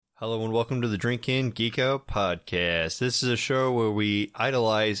Hello and welcome to the Drink In Geek Out podcast. This is a show where we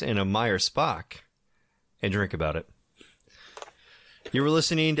idolize and admire Spock and drink about it. You were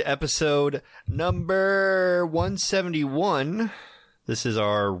listening to episode number 171. This is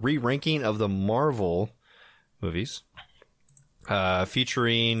our re-ranking of the Marvel movies,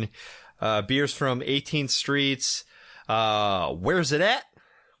 featuring beers from 18th Street's Where's It At?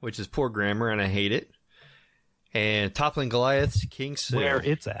 Which is poor grammar and I hate it. And Toppling Goliath's King Seal. Where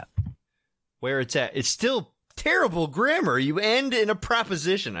it's at. Where it's at. It's still terrible grammar. You end in a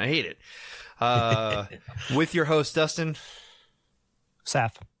proposition. I hate it. With your host, Dustin.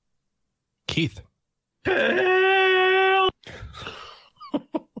 Saf. Keith.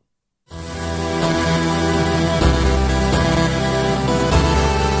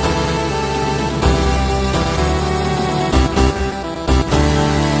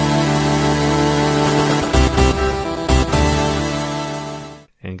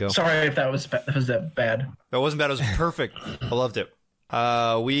 And go. Sorry if that was that bad. That wasn't bad. It was perfect. I loved it.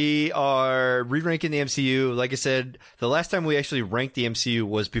 We are re-ranking the MCU. Like I said, the last time we actually ranked the MCU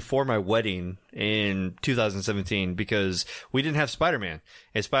was before my wedding in 2017 because we didn't have Spider-Man.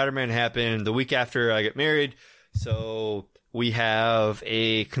 And Spider-Man happened the week after I got married. So we have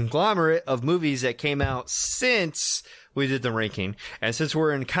a conglomerate of movies that came out since we did the ranking. And since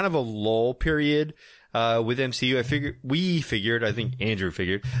we're in kind of a lull period with MCU, I think Andrew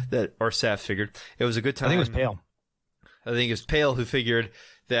figured that, or Saf figured, it was a good time. I think it was Pale. I think it's Pale who figured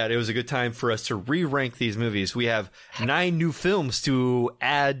that it was a good time for us to re-rank these movies. We have 9 new films to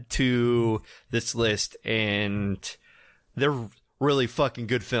add to this list, and they're really fucking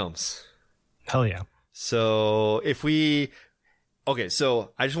good films. Hell yeah. So so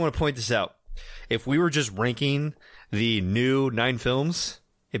I just want to point this out. If we were just ranking the new 9 films,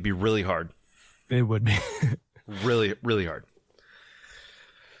 it'd be really hard. It would be. Really, really hard.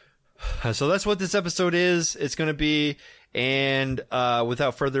 So that's what this episode is. It's going to be. And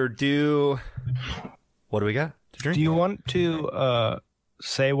without further ado, what do we got to drink? Do you want to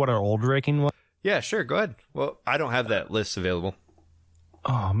say what our old ranking was? Yeah, sure. Go ahead. Well, I don't have that list available.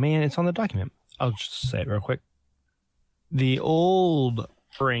 Oh, man, it's on the document. I'll just say it real quick. The old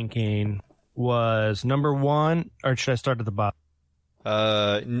ranking was number 1, or should I start at the bottom?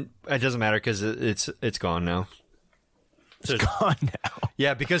 It doesn't matter because it's gone now. It's gone now.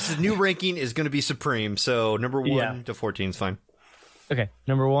 Yeah, because the new ranking is going to be Supreme. So number 1 to 14 is fine. Okay,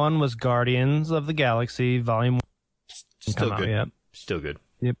 number 1 was Guardians of the Galaxy Volume 1. Still good. Still good.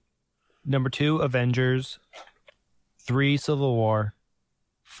 Yep. Number 2, Avengers. 3, Civil War.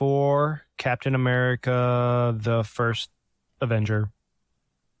 4, Captain America, the First Avenger.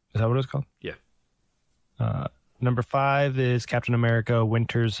 Is that what it's called? Yeah. Number 5 is Captain America,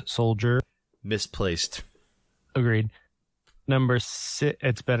 Winter's Soldier. Misplaced. Agreed. Number 6,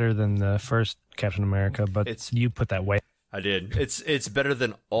 it's better than the first Captain America, but you put that way. I did. It's better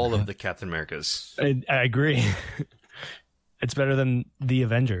than all of the Captain Americas. I agree. It's better than the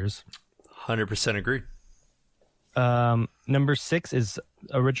Avengers. 100% agreed. Number 6 is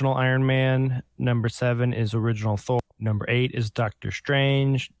original Iron Man. Number 7 is original Thor. Number 8 is Doctor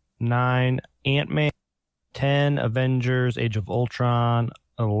Strange. 9, Ant-Man. 10, Avengers, Age of Ultron.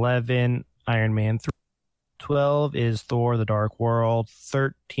 11, Iron Man 3. 12 is Thor, The Dark World.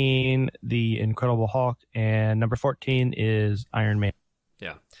 13, The Incredible Hulk. And number 14 is Iron Man.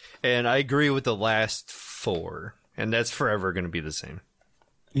 Yeah. And I agree with the last 4. And that's forever going to be the same.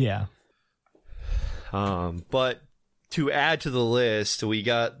 Yeah. But to add to the list, we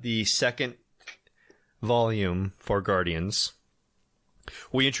got the second volume for Guardians.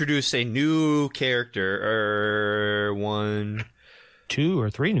 We introduced a new character, 2 or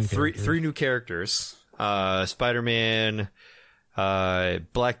 3 new characters. 3 new characters. Spider-Man,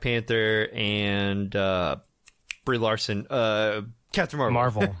 Black Panther, and Brie Larson. Captain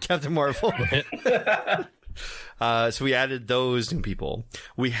Marvel. Captain Marvel. So we added those new people.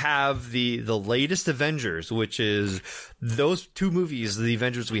 We have the latest Avengers, which is those 2 movies, the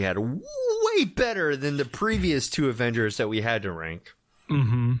Avengers we had, way better than the previous 2 Avengers that we had to rank.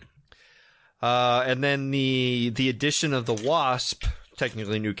 Mm-hmm. And then the addition of the Wasp,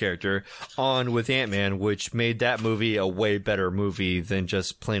 technically new character, on with Ant-Man, which made that movie a way better movie than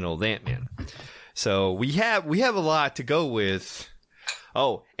just plain old Ant-Man. So we have a lot to go with.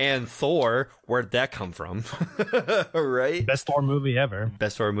 Oh, and Thor, where'd that come from? Right? Best Thor movie ever.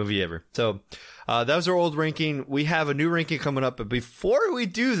 Best Thor movie ever. So that was our old ranking. We have a new ranking coming up, but before we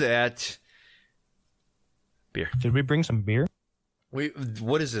do that, beer. Did we bring some beer?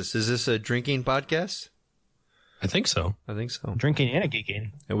 What is this? Is this a drinking podcast? I think so. I think so. Drinking and a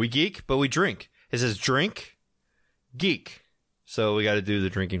geeking. And we geek, but we drink. It says drink, geek. So we got to do the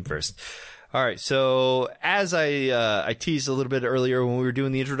drinking first. All right. So as I teased a little bit earlier when we were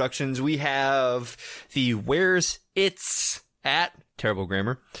doing the introductions, we have the Where's It's At, terrible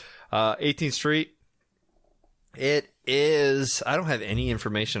grammar, 18th Street. It is, I don't have any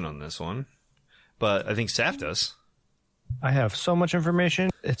information on this one, but I think Saf does. I have so much information.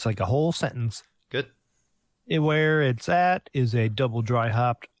 It's like a whole sentence. Good. Where It's At is a double dry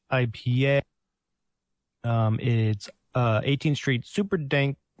hopped IPA. It's 18th Street Super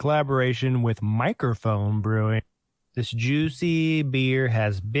Dank collaboration with Microphone Brewing. This juicy beer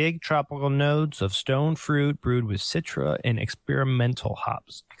has big tropical notes of stone fruit brewed with Citra and experimental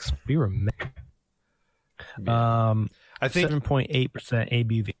hops. I think 7.8%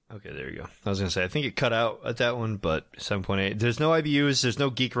 ABV. Okay, there you go. I was going to say, I think it cut out at that one, but 7.8. There's no IBUs. There's no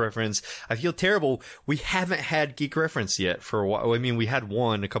Geek Reference. I feel terrible. We haven't had Geek Reference yet for a while. I mean, we had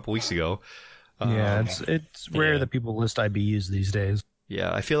one a couple weeks ago. Yeah, it's rare yeah. that people list IBUs these days.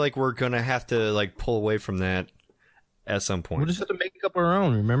 Yeah, I feel like we're going to have to like pull away from that at some point. We'll just have to make up our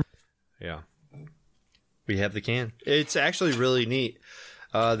own, remember? Yeah. We have the can. It's actually really neat.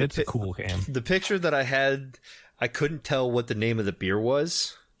 It's a cool can. The picture that I had, I couldn't tell what the name of the beer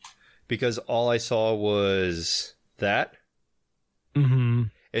was because all I saw was that. Mm-hmm.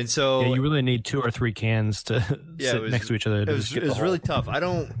 And so yeah, you really need 2 or 3 cans to sit next to each other. It was really tough. I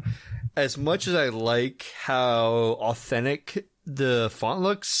don't, as much as I like how authentic the font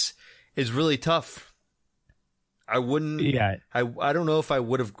looks, it's really tough. I wouldn't. Yeah. I don't know if I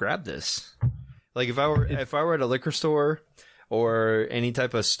would have grabbed this. Like if I were at a liquor store or any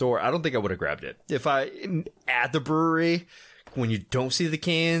type of store, I don't think I would have grabbed it. If I at the brewery, when you don't see the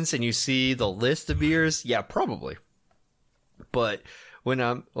cans and you see the list of beers, yeah, probably. But when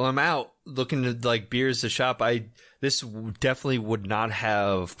I'm out looking at like beers to shop, this definitely would not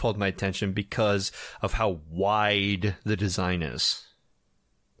have pulled my attention because of how wide the design is.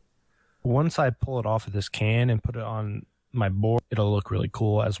 Once I pull it off of this can and put it on my board, it'll look really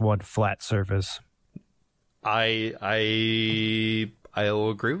cool as one flat surface. I will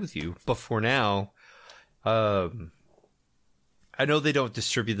agree with you, but for now, I know they don't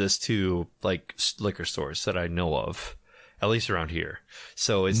distribute this to like liquor stores that I know of, at least around here.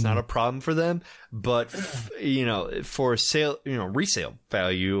 So it's not a problem for them, but for sale, resale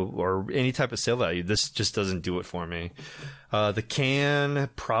value or any type of sale value, this just doesn't do it for me. The can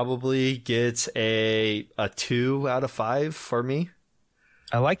probably gets a 2 out of 5 for me.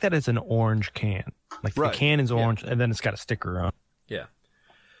 I like that it's an orange can. Like Right. the can is orange and then it's got a sticker on. Yeah.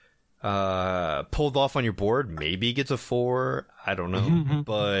 Pulled off on your board, maybe it gets a 4. I don't know.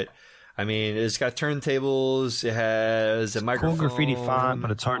 But I mean, it's got turntables, it has a microphone. Cool graffiti font,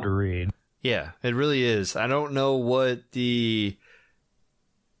 but it's hard to read. Yeah, it really is. I don't know what it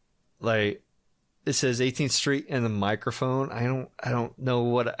says 18th Street and the microphone. I don't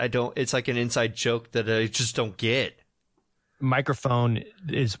know it's like an inside joke that I just don't get. Microphone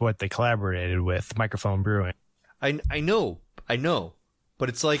is what they collaborated with, Microphone Brewing. I know, but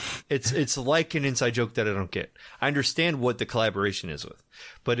it's like it's like an inside joke that I don't get. I understand what the collaboration is with,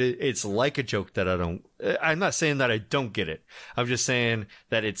 but it's like a joke that I don't. I'm not saying that I don't get it. I'm just saying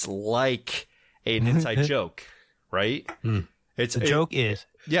that it's like an inside joke, right? The joke is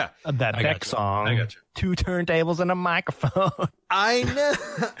that I Beck gotcha. song. I gotcha. 2 turntables and a microphone. I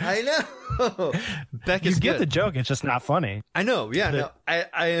know. Beck You is get good. the joke. It's just not funny. I know, yeah, no,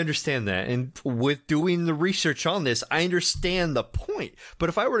 I understand that. And with doing the research on this, I understand the point. But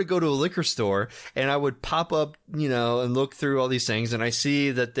if I were to go to a liquor store and I would pop up, and look through all these things and I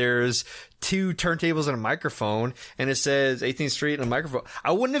see that there's 2 turntables and a microphone and it says 18th Street and a microphone,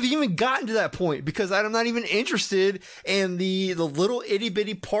 I wouldn't have even gotten to that point because I'm not even interested in the little itty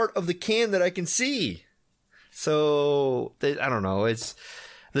bitty part of the can that I can see. So I don't know.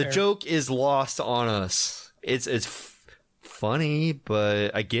 The joke is lost on us. It's funny,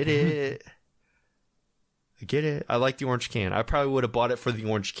 but I get it. I like the orange can. I probably would have bought it for the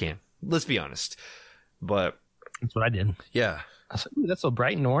orange can. Let's be honest. But That's what I did. yeah, I said, ooh, that's so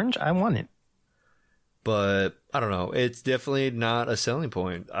bright and orange. I want it. but I don't know. It's definitely not a selling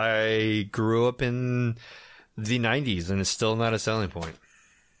point. I grew up in the 90s and it's still not a selling point.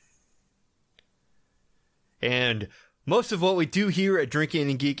 And most of what we do here at Drinking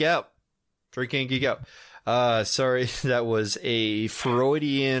and Geek Out. Sorry, that was a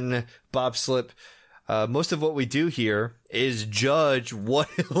Freudian Bob slip. Most of what we do here is judge what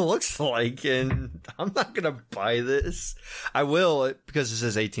it looks like, and I'm not going to buy this. I will, because it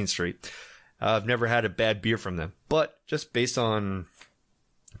says 18th Street. I've never had a bad beer from them, but just based on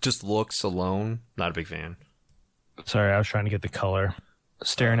just looks alone, not a big fan. Sorry, I was trying to get the color.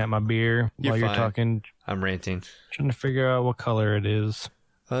 staring at my beer You're while you're fine. talking, I'm ranting. trying to figure out what color it is.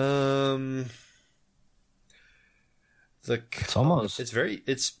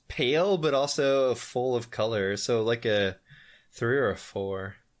 It's pale, but also full of color. So like a 3 or a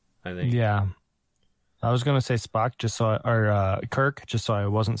 4, I think. Yeah. I was gonna say Spock or Kirk, just so I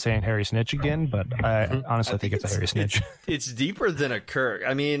wasn't saying Harry Snitch again, but I honestly think it's a Harry Snitch. It's deeper than a Kirk.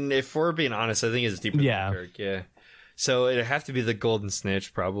 I mean, if we're being honest, I think it's deeper than a Kirk. Yeah. So it'd have to be the Golden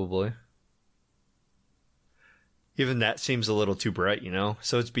Snitch, probably. Even that seems a little too bright, you know.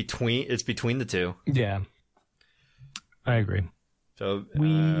 So it's between the two. Yeah, I agree. So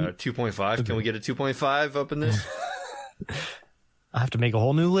 2.5. Can we get a 2.5 up in this? I have to make a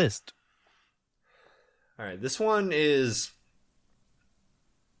whole new list. All right, this one is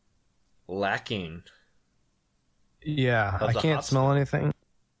lacking. Yeah, Of I the can't hop smell anything,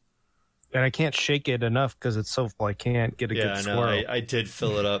 and I can't shake it enough because it's so full. I can't get a Yeah, good I know. swirl. I did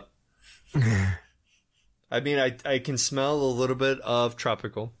fill it up. I mean, I can smell a little bit of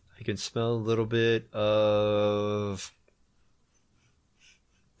tropical. I can smell a little bit of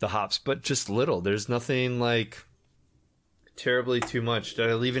the hops, but just little. There's nothing like terribly too much. Did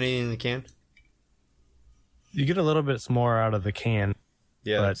I leave anything in the can? You get a little bit more out of the can.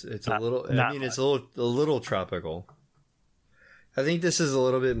 Yeah, But it's a not- little. I not mean, it's a little tropical. I think this is a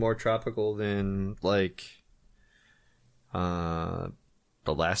little bit more tropical than like the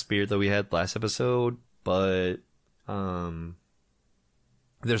last beer that we had last episode, but there's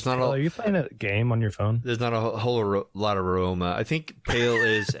not Are a you playing a game on your phone? whole lot of aroma. I think Pale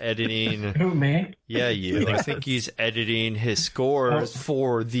is editing. Who, me? Yeah, you. I think he's editing his scores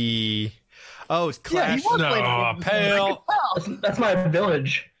for the. Oh, it's Yeah, he Clash. was playing No, a game. Pale. Wow, that's my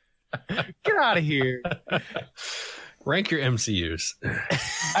village. Get out of here! Rank your MCUs.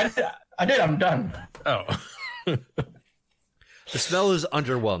 I did. I'm done. Oh. The smell is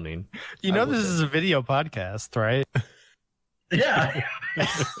underwhelming. You know I will this say. is a video podcast, right? Yeah.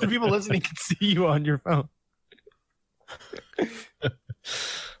 The people listening can see you on your phone.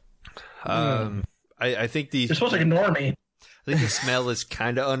 I think the You're supposed to ignore me. I think the smell is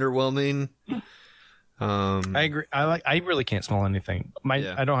kind of underwhelming. I agree. I really can't smell anything.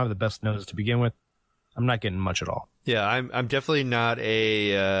 Yeah. I don't have the best nose to begin with. I'm not getting much at all. Yeah, I'm definitely not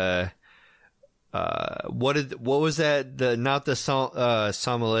a what was that? Not the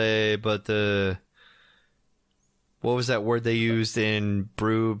sommelier, but the what was that word they used in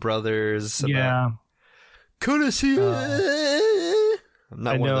Brew Brothers? Yeah, Connoisseur. I'm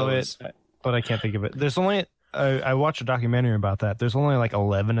not I one of know those. it, but I can't think of it. There's only I watched a documentary about that. There's only like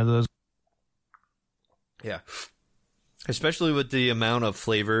 11 of those. Yeah. Especially with the amount of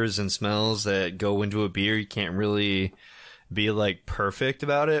flavors and smells that go into a beer, you can't really be like perfect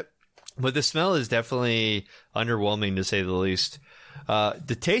about it. But the smell is definitely underwhelming to say the least.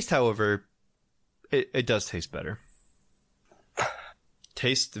 The taste, however, it does taste better.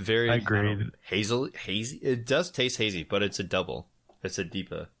 Tastes very I agree. hazy. It does taste hazy, but it's a double. It's a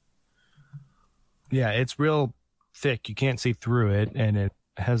deepa. Yeah, it's real thick. You can't see through it, and it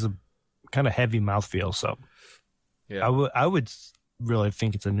has a kind of heavy mouthfeel. So Yeah. I would really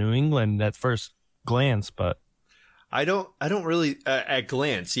think it's a New England at first glance, but I don't really at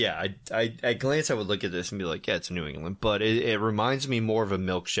glance. Yeah, I at glance I would look at this and be like, yeah, it's a New England, but it reminds me more of a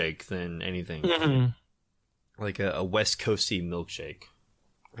milkshake than anything, like a West Coasty milkshake.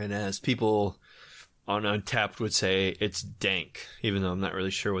 And as people on Untapped would say, it's dank, even though I'm not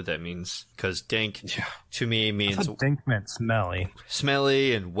really sure what that means, because dank to me I means thought dank meant smelly.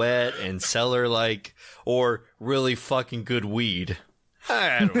 smelly and wet and cellar like, or really fucking good weed.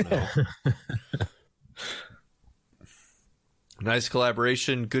 I don't know. Nice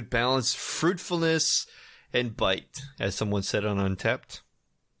collaboration, good balance, fruitfulness, and bite, as someone said on Untapped.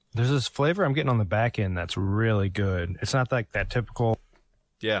 There's this flavor I'm getting on the back end that's really good. It's not like that typical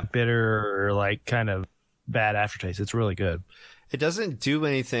Yeah. bitter or like kind of bad aftertaste. It's really good. It doesn't do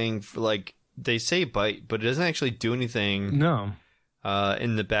anything for, like, they say bite, but it doesn't actually do anything No.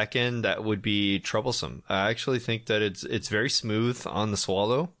 in the back end that would be troublesome. I actually think that it's very smooth on the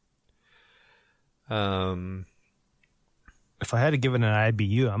swallow. If I had to give it an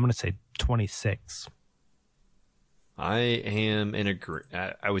IBU, I'm going to say 26. I am in agree.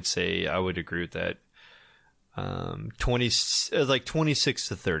 I would say I would agree with that. 26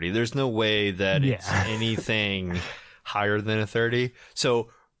 to 30. There's no way that it's anything higher than a 30. So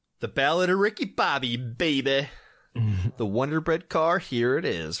the Ballad of Ricky Bobby, baby. The Wonder Bread car, here it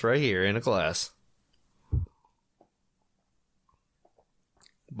is, right here in a glass.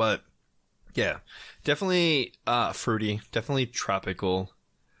 But yeah, definitely fruity, definitely tropical.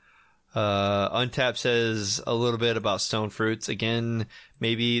 Untap says a little bit about stone fruits. Again,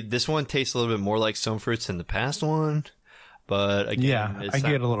 maybe this one tastes a little bit more like stone fruits than the past one. But again, Yeah, it's I not-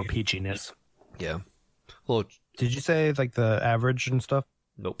 get a little peachiness. Yeah. Well, Did you say like the average and stuff?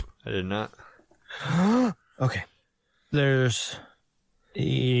 nope, I did not. Okay. There's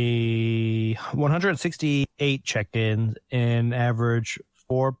 168 check-ins and average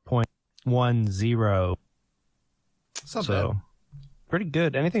 4.10. It's not So pretty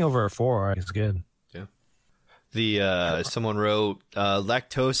good. Anything over a 4 is good. The someone wrote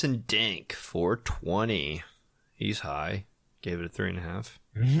lactose and dink 420. He's high. Gave it a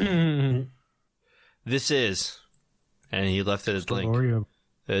 3.5. This is, and he left it as link. Oreo.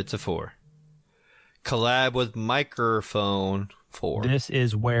 It's a 4. Collab with microphone 4. This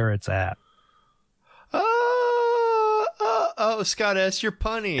is where it's at. Oh, Scott S, you're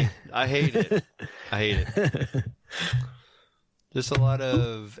punny. I hate it. I hate it. Just a lot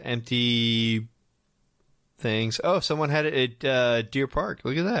of empty things. Oh, someone had it at Deer Park.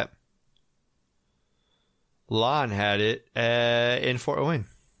 Look at that. Lon had it in Fort Wayne.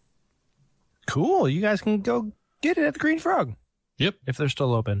 Cool. You guys can go get it at the Green Frog. Yep. If they're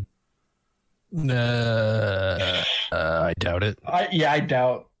still open. I doubt it. I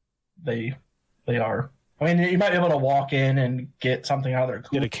doubt they are. I mean, you might be able to walk in and get something out of their Get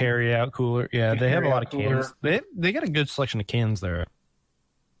cooler. a carry-out cooler. Yeah, they have a lot of Carry-out cans. They got a good selection of cans there.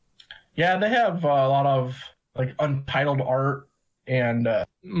 Yeah, they have a lot of like untitled art and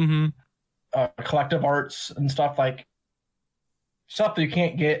Mm-hmm. collective arts and stuff that you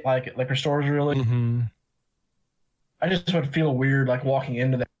can't get like at liquor stores. Really, Mm-hmm. I just would feel weird like walking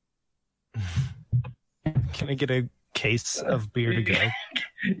into that. Can I get a case of beer to go?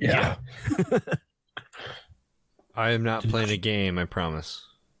 Yeah. I am not playing a game, I promise.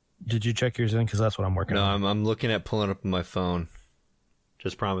 Did you check yours in? Because that's what I'm working No, on. I'm looking at pulling up on my phone.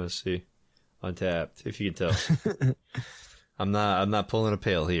 Just promise, see. Untapped, if you can tell. I'm not pulling a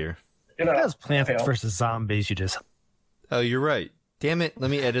pail here. You know, That's Plants fail. versus Zombies. You just Oh, you're right. Damn it, let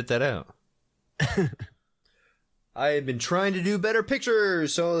me edit that out. I have been trying to do better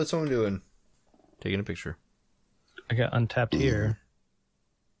pictures, so that's what I'm doing. Taking a picture. I got Untapped here.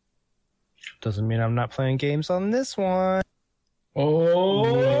 Doesn't mean I'm not playing games on this one.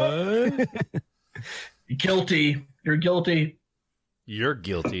 Oh, guilty. You're guilty. You're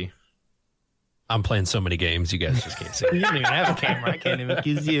guilty. I'm playing so many games, you guys just can't see. You don't even have a camera. I can't even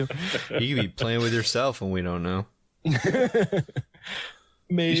accuse you. You could be playing with yourself and we don't know.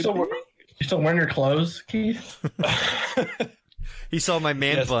 You still wearing your clothes, Keith? He saw my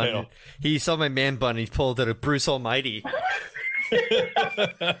man Yes, bun. Dale. He saw my man bun. He pulled out a Bruce Almighty.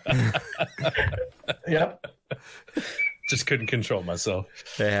 Yep. Just couldn't control myself.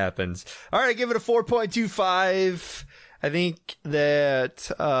 That happens. All right, give it a 4.25. I think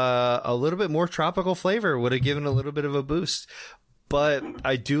that a little bit more tropical flavor would have given a little bit of a boost. But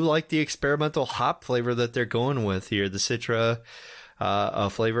I do like the experimental hop flavor that they're going with here. The Citra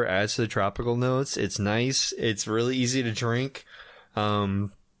flavor adds to the tropical notes. It's nice. It's really easy to drink.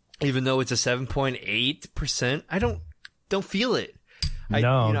 Even though it's a 7.8%, I don't feel it.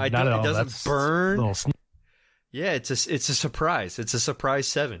 No, not at all. It doesn't That's burn. a little sn- Yeah, it's a surprise. It's a surprise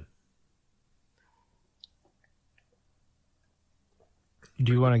 7.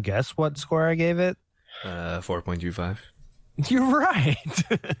 Do you want to guess what score I gave it? 4.25. You're right.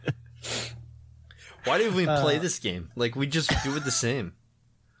 Why did we play this game? Like, we just do it the same.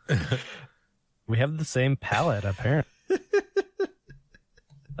 We have the same palette, apparently.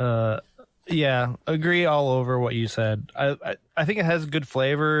 Yeah, agree all over what you said. I think it has good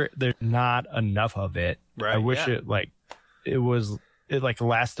flavor. There's not enough of it. Right, I wish yeah. it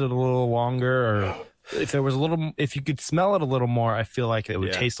lasted a little longer, or if you could smell it a little more, I feel like it would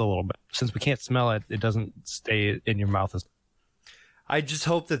Yeah. taste a little bit. Since we can't smell it, it doesn't stay in your mouth as. I just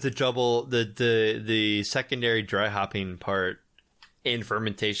hope that the secondary dry hopping part in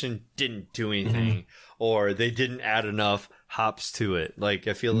fermentation didn't do anything, or they didn't add enough hops to it. Like,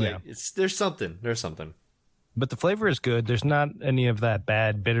 I feel like there's something. But the flavor is good. There's not any of that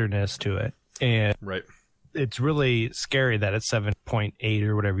bad bitterness to it, and Right. it's really scary that it's 7.8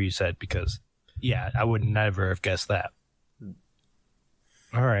 or whatever you said, because I would never have guessed that.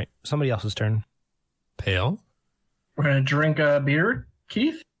 All right, somebody else's turn. Pale? We're gonna drink a beer,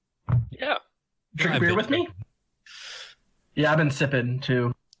 Keith. Yeah. Drink I've beer been with me. Yeah, I've been sipping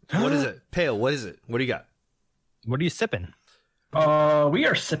too. What is it? Pale, what is it? What do you got? What are you sipping? We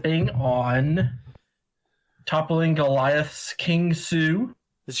are sipping on Toppling Goliath's King Sue.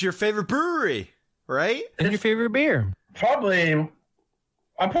 It's your favorite brewery, right? And your favorite beer? Probably,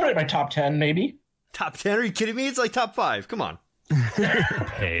 I put it in my top 10, maybe. Top 10? Are you kidding me? It's like top 5. Come on.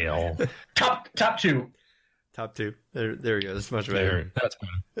 Pale. Top two. Top two. There we go. That's much better. That's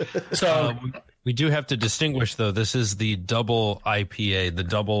better. So We do have to distinguish, though. This is the double IPA, the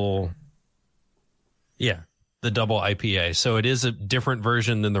double IPA. So it is a different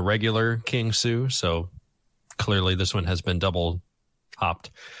version than the regular King Sue. So clearly this one has been double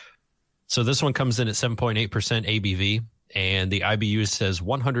hopped. So this one comes in at 7.8% ABV, and the IBU says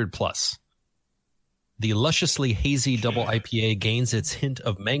 100 plus. The lusciously hazy double IPA gains its hint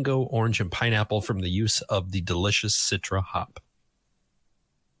of mango, orange, and pineapple from the use of the delicious Citra hop.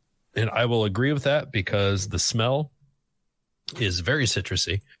 And I will agree with that because the smell is very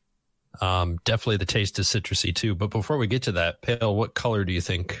citrusy. Definitely the taste is citrusy too. But before we get to that, Pale, what color do you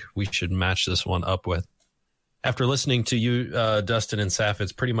think we should match this one up with? After listening to you, Dustin and Saf,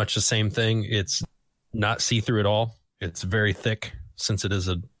 it's pretty much the same thing. It's not see-through at all. It's very thick since it is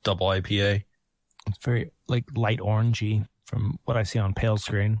a double IPA. It's very like light orangey from what I see on Pale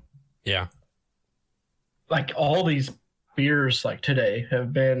screen. Yeah. like all these beers like today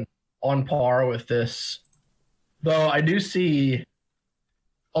have been on par with this. Though I do see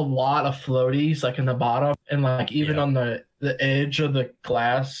a lot of floaties like in the bottom and like even on the edge of the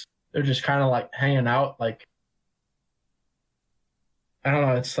glass, they're just kind of like hanging out. Like, I don't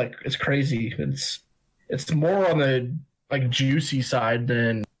know. It's like, it's crazy. It's more on the like juicy side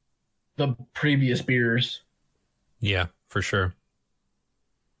than the previous beers. Yeah, for sure.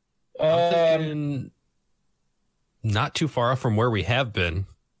 I'm thinking not too far off from where we have been.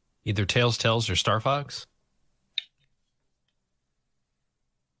 Either Tails or Star Fox.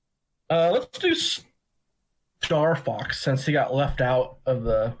 Let's do Star Fox since he got left out of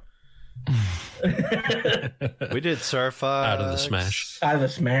the. We did Star Fox Out of the Smash. Out of the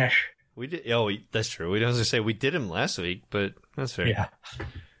Smash. We did. Oh, that's true. We don't say we did him last week, but that's fair. Yeah.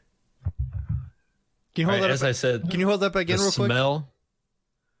 Can you hold that As up? I said, Can you hold that up again the real quick? smell.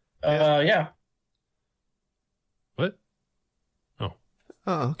 Yeah. What?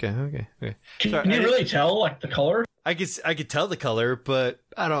 Oh, okay. Can Sorry, you I really tell like the color? I could tell the color, but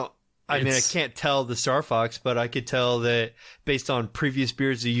I don't. I mean, I It's- can't tell the Star Fox, but I could tell that based on previous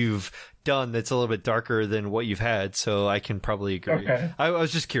beers that you've done, that's a little bit darker than what you've had. So I can probably agree. Okay. I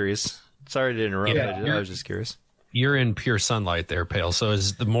was just curious. Sorry to interrupt. Yeah. I was just curious. You're in pure sunlight there, Pale. So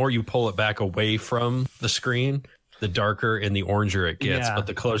as the more you pull it back away from the screen, the darker and the oranger it gets. Yeah. But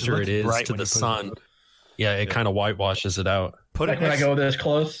the closer It it looks is bright to when the you put it sun, up. it kind of whitewashes it out. Put Like it when I next. go this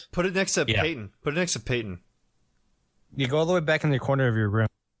close? Put it next to Yeah. Peyton. Put it next to Peyton. You go all the way back in the corner of your room.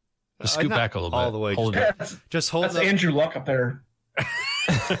 Just scoot Not back a little bit. all the way, Hold it. Just hold That's up. Andrew Luck up there.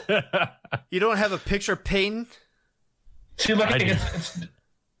 You don't have a picture of Peyton? See, look, I do. it's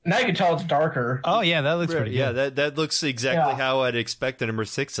now you can tell it's darker. Oh yeah, that looks pretty Yeah, good. that looks exactly Yeah. how I'd expect the number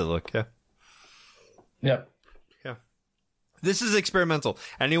 6 to look. Yeah. Yep. This is experimental.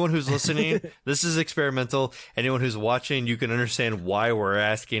 Anyone who's listening, this is experimental. Anyone who's watching, you can understand why we're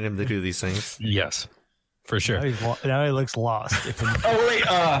asking him to do these things. Yes, for sure. Now he looks lost. Oh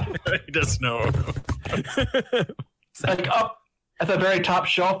wait, He doesn't know. like up at the very top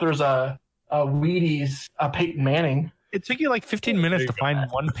shelf, there's a Wheaties Peyton Manning. It took you like 15 minutes to find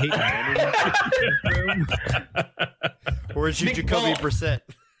one Peyton Manning. Where's your Big Jacoby ball. Brissett?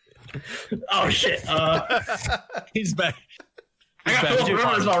 Oh shit! He's back. I got back. Philip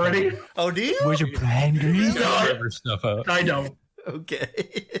Rivers already. Oh, do you? Where's your brand? Flavor stuff out. I don't. Okay.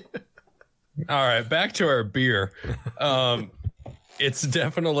 All right, back to our beer. It's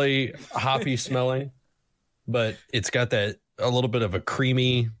definitely hoppy smelling, but it's got that a little bit of a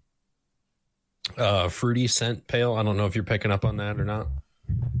creamy, fruity scent. Pale. I don't know if you're picking up on that or not.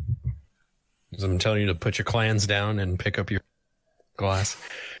 'Cause I'm telling you to put your clans down and pick up your glass.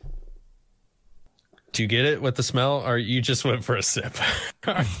 Do you get it with the smell, or you just went for a sip?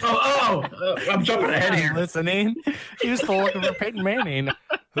 I'm jumping ahead here. Listening, he was still looking for Peyton Manning.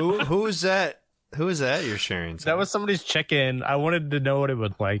 Who is that? Who is that you're sharing? That was somebody's check-in. I wanted to know what it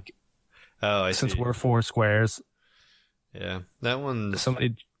was like Oh, I since see. we're 4 squares. Yeah, that one's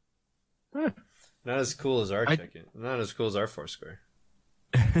Somebody. not as cool as our check-in. Not as cool as our Foursquare.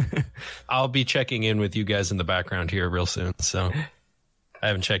 I'll be checking in with you guys in the background here real soon. So I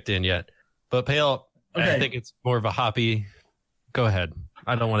haven't checked in yet. But Pale, I Okay. think it's more of a hoppy. Go ahead.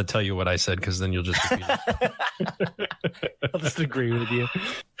 I don't want to tell you what I said because then you'll just repeat it. I'll just agree with you.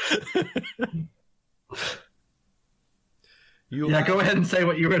 Yeah, go ahead and say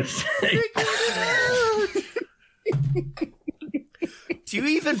what you were going to say. Do you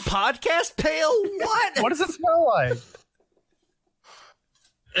even podcast, Pale? What? What does it smell like?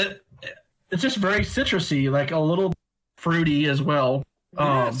 It's just very citrusy, like a little fruity as well.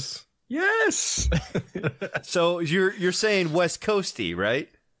 Yes. Yes. So you're saying West Coasty, right?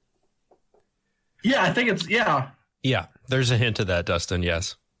 Yeah, I think it's Yeah, there's a hint of that, Dustin.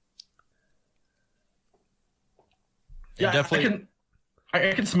 Yes. Yeah, definitely.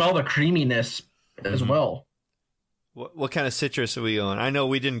 I can smell the creaminess as well. What kind of citrus are we on? I know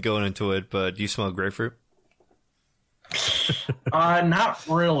we didn't go into it, but do you smell grapefruit? Not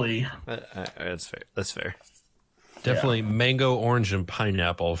really. That's fair. That's fair. Definitely mango, orange, and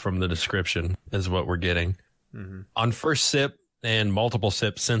pineapple from the description is what we're getting. On first sip and multiple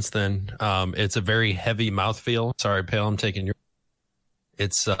sips since then, it's a very heavy mouthfeel. Sorry, Pale, I'm taking your.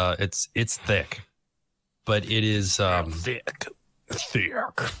 It's thick, but it is thick,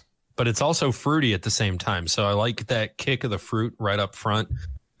 but it's also fruity at the same time. So I like that kick of the fruit right up front,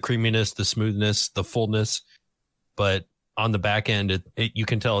 creaminess, the smoothness, the fullness, but on the back end, you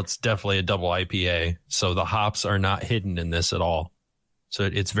can tell it's definitely a double IPA. So the hops are not hidden in this at all. So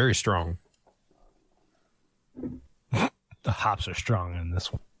it's very strong. The hops are strong in this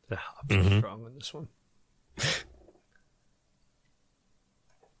one. The hops are strong on this one.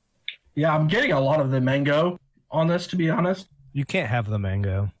 Yeah, I'm getting a lot of the mango on this, to be honest. You can't have the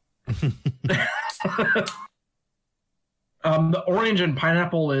mango. The orange and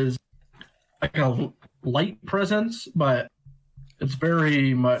pineapple is like a light presence, but it's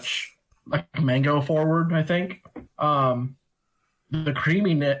very much like mango forward, I think. The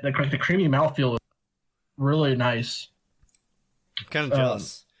creamy mouthfeel is really nice. I'm kind of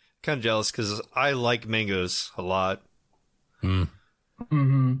jealous. Because I like mangoes a lot.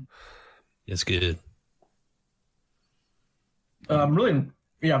 It's good. I'm really,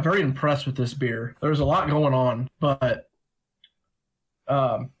 very impressed with this beer. There's a lot going on, but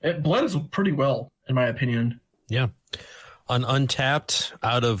it blends pretty well, in my opinion. Yeah. On Untapped,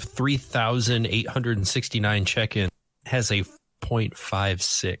 out of 3,869 check-in, has a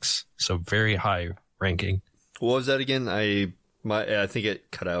 0.56, so very high ranking. What was that again? I think it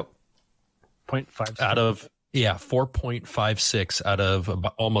cut out. 0.5 Out of 4.56 out of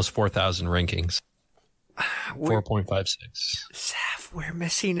about almost 4,000 rankings. 4.56. Saf, we're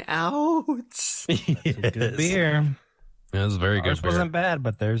missing out. Good beer. Yeah, it's very Ours good beer. wasn't bad,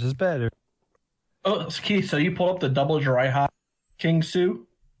 but theirs is better. Oh, Keith, so you pulled up the double dry hop King Sue?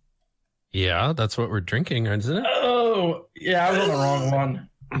 Yeah, that's what we're drinking, isn't it? Oh, yeah, I was on the wrong one.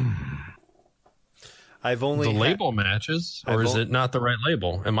 I've only The label matches, or is it not the right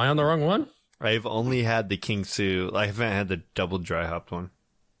label? Am I on the wrong one? I've only had the King Sue. I haven't had the double dry hopped one.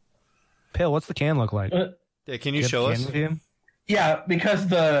 Pale, what's the can look like? Yeah, can you show us? Yeah, because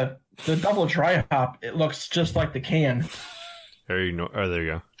the double dry hop, it looks just like the can. There you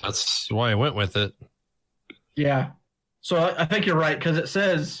go. That's why I went with it. Yeah. So I think you're right, because it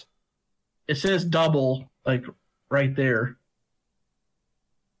says double, like right there.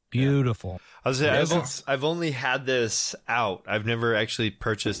 Beautiful. I was saying, I've only had this out. I've never actually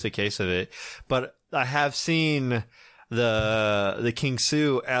purchased a case of it, but I have seen the King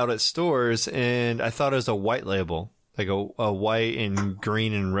Sue out at stores, and I thought it was a white label, like a white and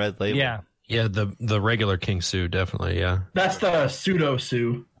green and red label. Yeah. Yeah, the regular King Sue, definitely, yeah. That's the pseudo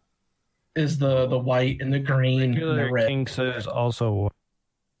Sue. Is the white and the green and the red. King says also.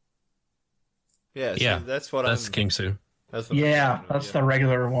 Yeah, so Yeah, that's King Sue. That's the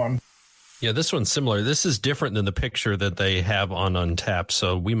regular one. Yeah, this one's similar. This is different than the picture that they have on Untapped.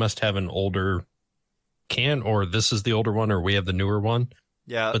 So we must have an older can, or this is the older one, or we have the newer one.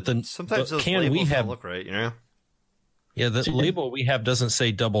 Yeah, but then sometimes the those can labels we have don't look right, you know? Yeah, the label we have doesn't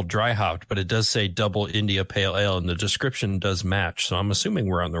say double dry hopped, but it does say double India Pale Ale, and the description does match. So I'm assuming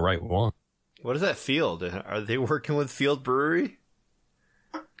we're on the right one. What is that Field? Are they working with Field Brewery?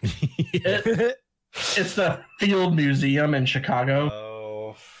 It's the Field Museum in Chicago.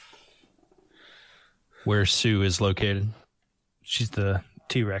 Oh. Where Sue is located. She's the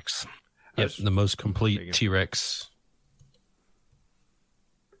T-Rex. Yep, the most complete T-Rex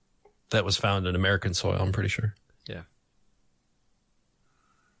that was found in American soil, I'm pretty sure. Yeah.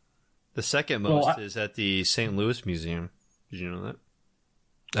 The second most is at the St. Louis Museum. Did you know that?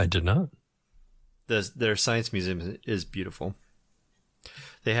 I did not. Their science museum is beautiful.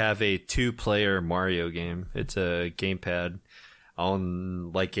 They have a 2-player Mario game. It's a gamepad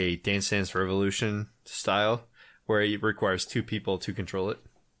on like a Dance Dance Revolution style, where it requires 2 people to control it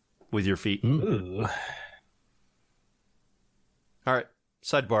with your feet. Ooh. All right,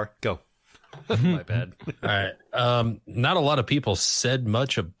 sidebar, go. My bad. All right. Not a lot of people said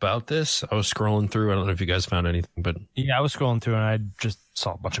much about this. I was scrolling through. I don't know if you guys found anything, but Yeah, I was scrolling through and I just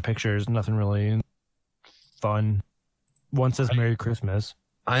saw a bunch of pictures. Nothing really fun. One says Merry Christmas.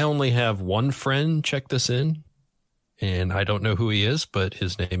 I only have one friend check this in, and I don't know who he is, but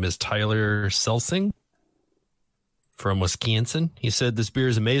his name is Tyler Selsing from Wisconsin. He said, "This beer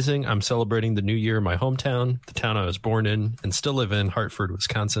is amazing. I'm celebrating the new year in my hometown, the town I was born in and still live in, Hartford,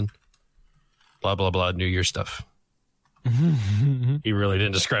 Wisconsin." Blah, blah, blah, New Year stuff. He really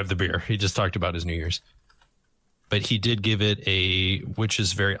didn't describe the beer. He just talked about his New Year's. But he did give it which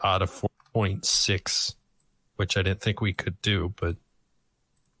is very odd, a 4.6, which I didn't think we could do, but.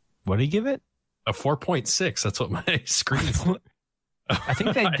 What did he give it? A 4.6. That's what my screen said. I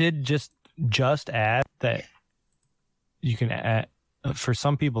think they did just add that you can add for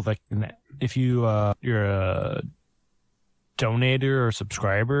some people that if you're a donator or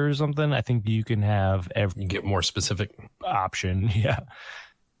subscriber or something, I think you can have You get more specific option. Yeah.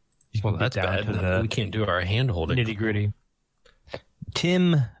 Well, that's bad. We can't do our hand holding. Nitty gritty.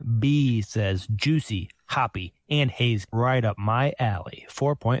 Tim B says juicy, hoppy, and hazy, right up my alley.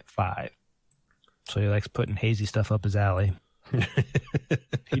 4.5. So he likes putting hazy stuff up his alley.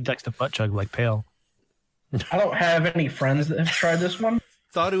 He likes to butt chug like Pale. I don't have any friends that have tried this one.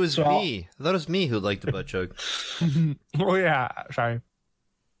 Thought it was me. I thought it was me who liked the butt chug. Oh yeah, sorry.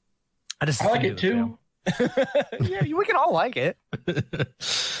 I like it too. Yeah, we can all like it.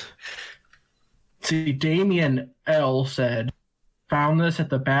 See, Damien L said, "Found this at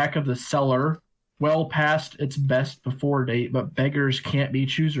the back of the cellar, well past its best before date, but beggars can't be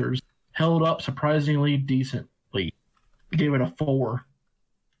choosers. Held up surprisingly decently. Gave it a 4."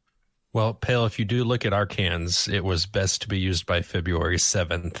 Well, Pale, if you do look at our cans, it was best to be used by February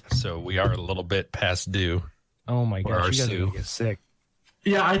 7th. So we are a little bit past due. Oh my gosh, you guys are gonna get sick.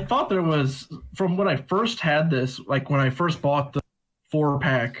 Yeah, I thought there was, from when I first had this, like when I first bought the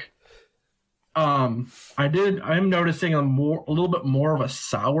 4-pack, I'm noticing a little bit more of a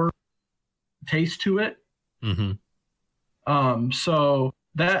sour taste to it. Mm-hmm. So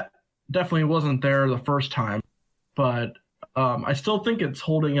that definitely wasn't there the first time, but I still think it's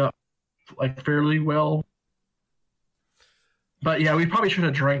holding up like fairly well. But yeah, we probably should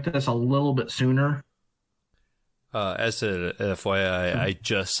have drank this a little bit sooner. As an FYI, I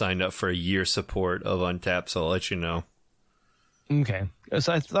just signed up for a year support of Untappd, so I'll let you know. Okay.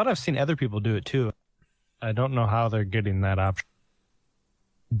 So I thought I've seen other people do it too. I don't know how they're getting that option.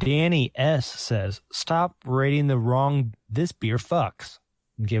 Danny S says, "Stop rating this beer fucks."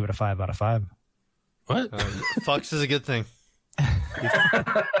 And gave it a 5 out of 5. What? Fucks is a good thing.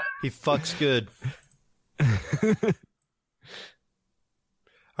 He fucks good.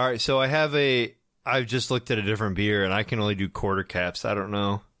 All right, so I've just looked at a different beer, and I can only do quarter caps. I don't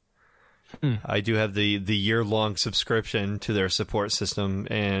know. I do have the year-long subscription to their support system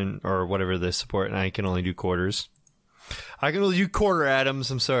or whatever they support, and I can only do quarters. I can only do quarter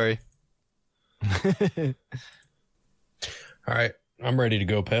Adams. I'm sorry. All right, I'm ready to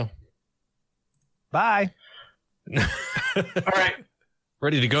go, Pale. Bye. All right.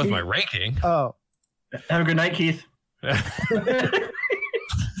 Ready to go with my ranking. Oh. Have a good night, Keith.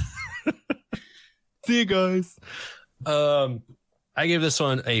 See you guys. I gave this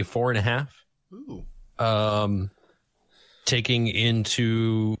one a 4.5. Ooh. Taking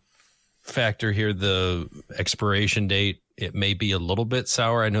into factor here the expiration date, it may be a little bit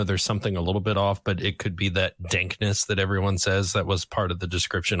sour. I know there's something a little bit off, but it could be that dankness that everyone says. That was part of the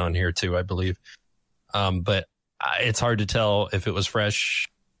description on here too, I believe. But it's hard to tell if it was fresh,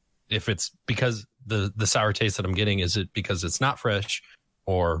 if it's because the sour taste that I'm getting, is it because it's not fresh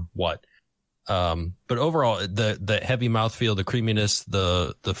or what? But overall, the heavy mouthfeel, the creaminess,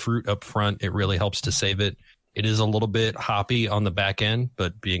 the fruit up front, it really helps to save it. It is a little bit hoppy on the back end,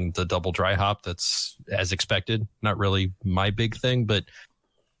 but being the double dry hop, that's as expected. Not really my big thing, but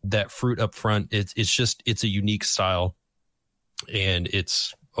that fruit up front, it's a unique style, and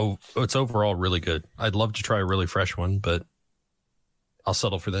it's overall really good. I'd love to try a really fresh one, but I'll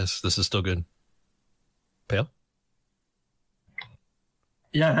settle for this. This is still good. Pale?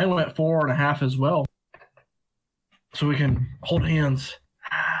 Yeah, I went 4.5 as well. So we can hold hands.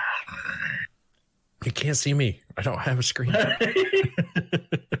 You can't see me. I don't have a screen.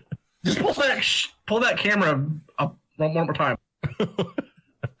 Just pull that camera up one more time.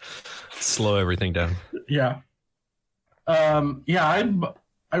 Slow everything down. Yeah.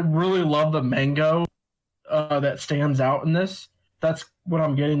 I really love the mango that stands out in this. That's what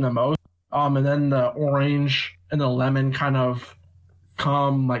I'm getting the most. And then the orange and the lemon kind of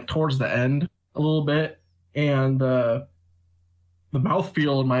come like towards the end a little bit. And the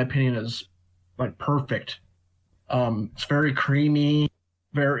mouthfeel, in my opinion, is like perfect. It's very creamy,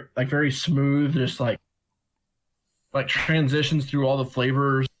 very smooth, just like transitions through all the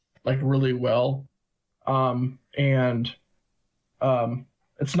flavors like really well. And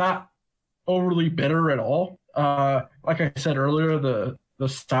it's not overly bitter at all. Like I said earlier, the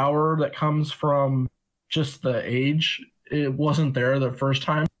sour that comes from just the age, it wasn't there the first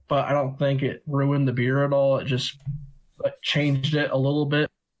time, but I don't think it ruined the beer at all. It just changed it a little bit.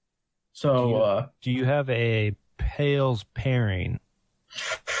 So, do you have a Pales pairing?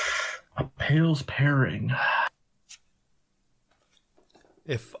 A Pales pairing.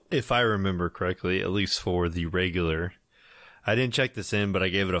 If I remember correctly, at least for the regular, I didn't check this in, but I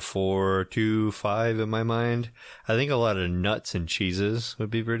gave it a 4.25 in my mind. I think a lot of nuts and cheeses would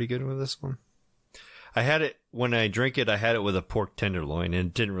be pretty good with this one. I had it when I drink it. I had it with a pork tenderloin, and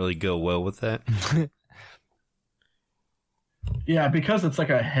it didn't really go well with that. Yeah, because it's like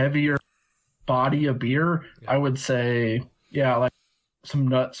a heavier body of beer. I would say, yeah, like some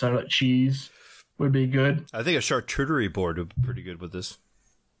nuts and cheese would be good. I think a charcuterie board would be pretty good with this.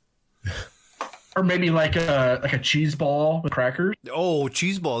 Or maybe like a cheese ball with crackers. Oh,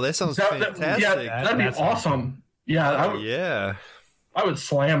 cheese ball! That sounds fantastic. Yeah, that'd be awesome. Yeah, yeah. I would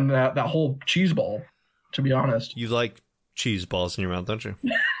slam that whole cheese ball. To be honest, You like cheese balls in your mouth, don't you?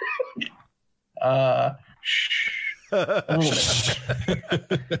 a little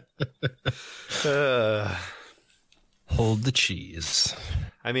bit. Hold the cheese.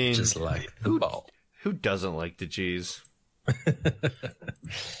 I mean, Just like the ball. who doesn't like the cheese?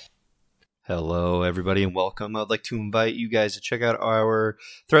 Hello, everybody, and welcome. I'd like to invite you guys to check out our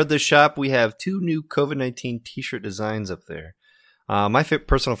Threadless shop. We have 2 new COVID-19 t-shirt designs up there. My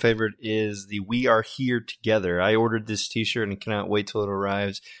personal favorite is the We Are Here Together. I ordered this t-shirt and cannot wait till it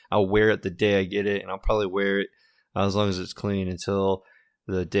arrives. I'll wear it the day I get it, and I'll probably wear it as long as it's clean until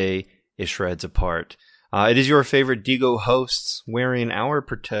the day it shreds apart. It is your favorite Digo hosts wearing our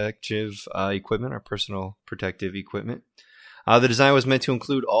protective equipment, our personal protective equipment. The design was meant to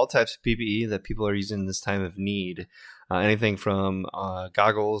include all types of PPE that people are using in this time of need. Anything from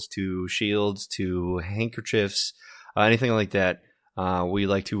goggles to shields to handkerchiefs, anything like that. We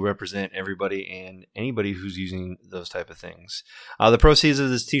like to represent everybody and anybody who's using those type of things. The proceeds of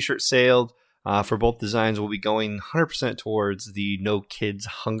this t-shirt sale for both designs will be going 100% towards the No Kids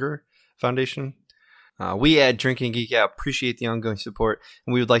Hunger Foundation. We at Drinking Geek Out appreciate the ongoing support,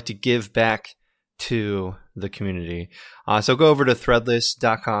 and we would like to give back to the community. So go over to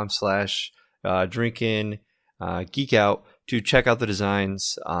threadless.com/drinking geek out to check out the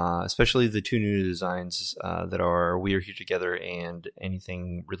designs, especially the 2 new designs that are We Are Here Together and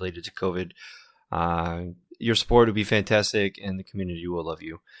anything related to COVID. Your support would be fantastic, and the community will love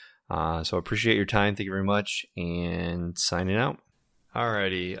you. So appreciate your time. Thank you very much, and signing out.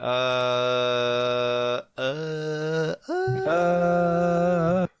 Alrighty.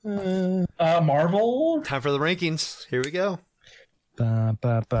 Marvel. Time for the rankings. Here we go. Ba,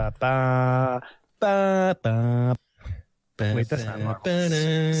 ba, ba, ba, ba, ba. Wait, that's not Marvel.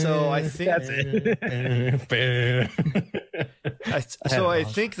 So I think That's it. I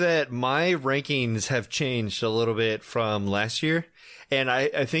think that my rankings have changed a little bit from last year, and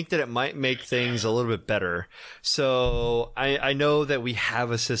I think that it might make things a little bit better. So I know that we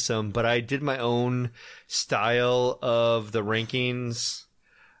have a system, but I did my own style of the rankings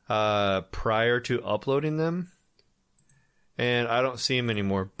prior to uploading them, and I don't see them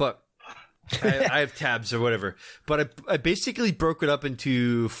anymore. But I have tabs or whatever. But I basically broke it up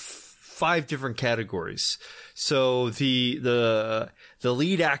into 5 different categories. So the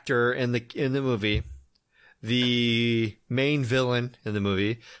lead actor in the movie, the main villain in the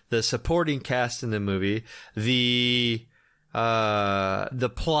movie, the supporting cast in the movie, the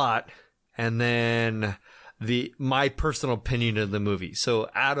plot, and then my personal opinion of the movie. So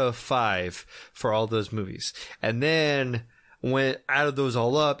out of 5 for all those movies. And then went out of those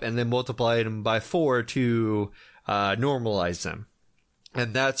all up and then multiplied them by 4 to normalize them.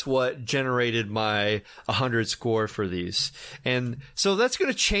 And that's what generated my 100 score for these. And so that's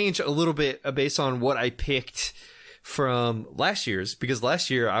going to change a little bit based on what I picked from last year's, because last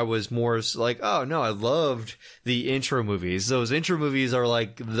year I was more like, oh no, I loved the intro movies. Those intro movies are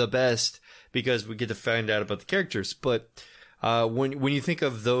like the best because we get to find out about the characters. But when you think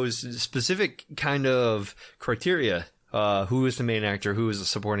of those specific kind of criteria, who is the main actor, who is the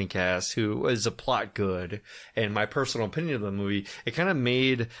supporting cast, who is the plot good, and my personal opinion of the movie, it kind of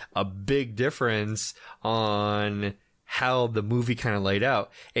made a big difference on how the movie kind of laid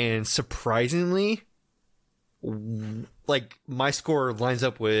out. And surprisingly, like, my score lines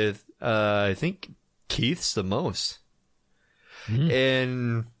up with, I think Keith's the most.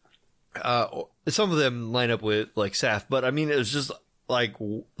 And some of them line up with, like, Saf, but I mean, it was just like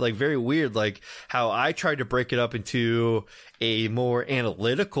very weird, like how I tried to break it up into a more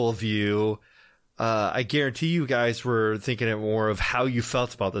analytical view. I guarantee you guys were thinking it more of how you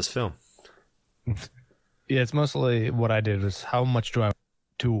felt about this film. Yeah, it's mostly what I did was how much do I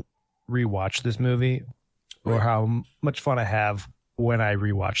to rewatch this movie, or how much fun I have when I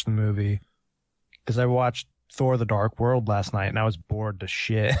rewatch the movie. Because I watched Thor: The Dark World last night and I was bored to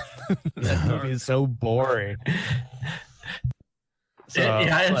shit. That movie is so boring. So,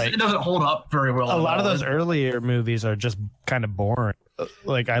 it doesn't hold up very well. A lot of those earlier movies are just kind of boring.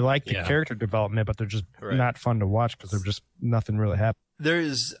 Like, I like the character development, but they're just not fun to watch because they're just nothing really happening.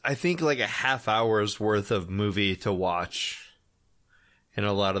 There's, I think, like a half hour's worth of movie to watch in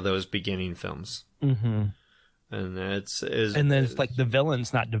a lot of those beginning films. Mm-hmm. And then it's like the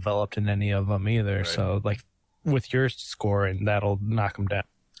villain's not developed in any of them either. Right. So, like, with your scoring, that'll knock them down.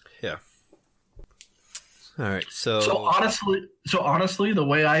 Yeah. All right. So honestly, the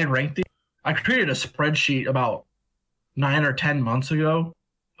way I ranked these, I created a spreadsheet about 9 or 10 months ago,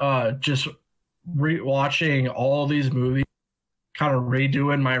 just rewatching all these movies, kind of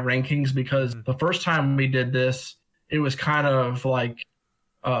redoing my rankings, because the first time we did this, it was kind of like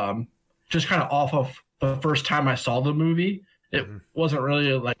just kind of off of the first time I saw the movie. It wasn't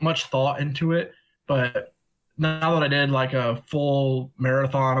really like much thought into it, but now that I did like a full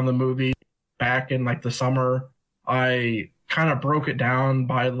marathon on the movie back in like the summer, I kind of broke it down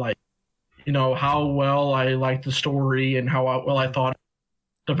by like, you know, how well I liked the story and how well I thought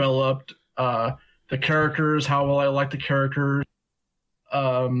it developed, the characters, how well I liked the characters,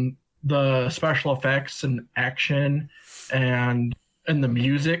 the special effects and action and the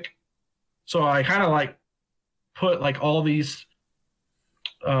music. So I kind of like put like all these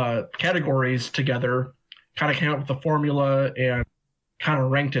categories together, kind of came up with the formula and kind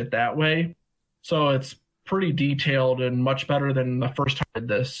of ranked it that way. So it's pretty detailed and much better than the first time I did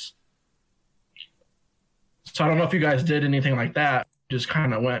this. So I don't know if you guys did anything like that. Just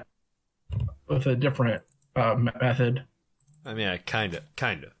kind of went with a different method. I mean, I kind of.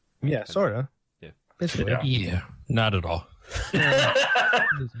 Yeah, sort of. Yeah. Basically. Yeah, not at all.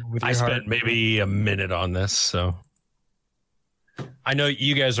 I spent maybe a minute on this, so I know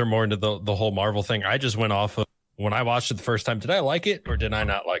you guys are more into the whole Marvel thing. I just went off of when I watched it the first time. Did I like it or did I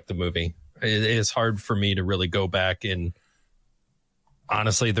not like the movie? It is hard for me to really go back, and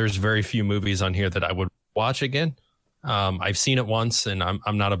honestly, there's very few movies on here that I would watch again. I've seen it once, and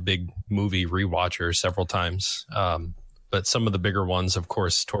I'm not a big movie rewatcher several times. But some of the bigger ones, of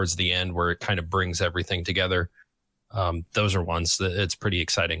course, towards the end where it kind of brings everything together. Those are ones that it's pretty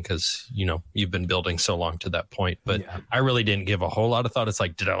exciting because, you know, you've been building so long to that point. But yeah. I really didn't give a whole lot of thought. It's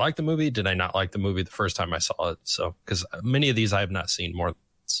like, did I like the movie? Did I not like the movie the first time I saw it? So, because many of these I have not seen more than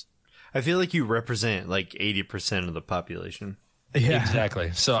once. I feel like you represent like 80% of the population. Yeah,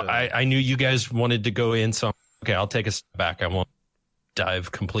 exactly. So I knew you guys wanted to go in. So, okay, I'll take a step back. I won't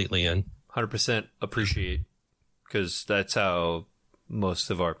dive completely in. 100% appreciate, because that's how most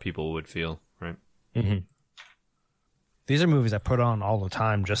of our people would feel, right? Mm-hmm. These are movies I put on all the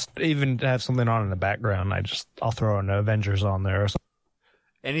time, just even to have something on in the background. I'll throw an Avengers on there or something.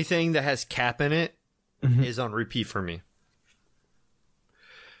 Anything that has Cap in it is on repeat for me.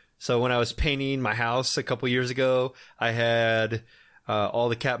 So when I was painting my house a couple years ago, I had all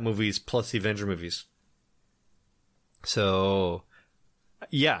the Cap movies plus the Avenger movies. So,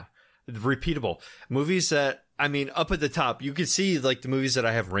 yeah, repeatable. Movies that, I mean, up at the top, you can see like the movies that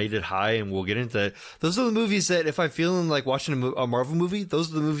I have rated high, and we'll get into that. Those are the movies that if I'm feeling like watching a Marvel movie,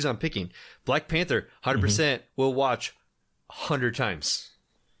 those are the movies I'm picking. Black Panther, 100% will watch 100 times.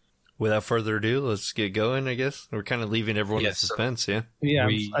 Without further ado, let's get going, I guess. We're kind of leaving everyone in suspense, yeah? Yeah,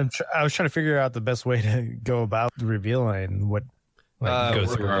 I was trying to figure out the best way to go about revealing what... go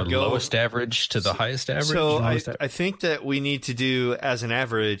through our lowest average to the highest average? So I think that we need to do as an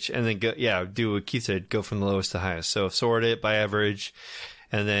average and then do what Keith said, go from the lowest to highest. So sort it by average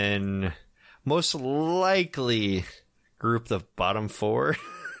and then most likely group the bottom four.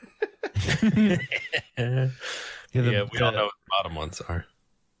 We all know what the bottom ones are.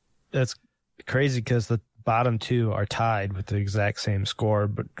 That's crazy because the bottom two are tied with the exact same score,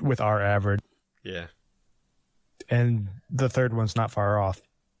 but with our average. Yeah. And the third one's not far off.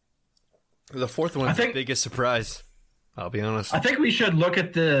 The fourth one's the biggest surprise. I'll be honest. I think we should look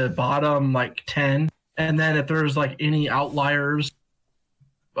at the bottom like 10, and then if there's like any outliers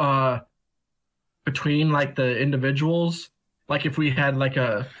between like the individuals, like if we had like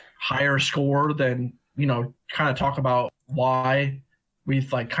a higher score, then, you know, kind of talk about why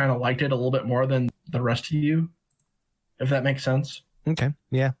we've like kind of liked it a little bit more than the rest of you, if that makes sense. Okay.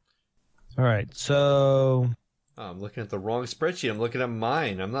 Yeah. All right. So... Oh, I'm looking at the wrong spreadsheet. I'm looking at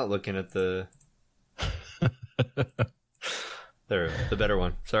mine. I'm not looking at the... the better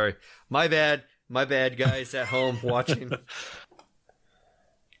one. Sorry. My bad. My bad, guys at home watching.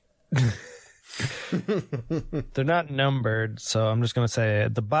 They're not numbered, so I'm just going to say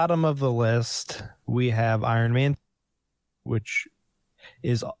at the bottom of the list, we have Iron Man, which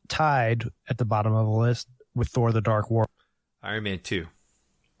is tied at the bottom of the list with Thor the Dark World. Iron Man 2.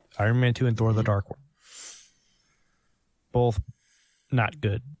 Iron Man 2 and Thor the Dark World. Both not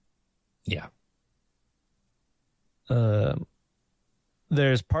good. Yeah.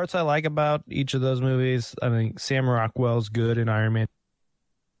 There's parts I like about each of those movies. I think Sam Rockwell's good in Iron Man,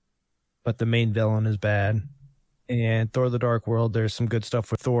 but the main villain is bad. And Thor the Dark World, there's some good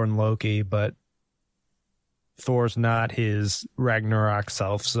stuff with Thor and Loki, but Thor's not his Ragnarok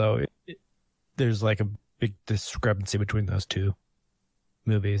self, so there's like a big discrepancy between those two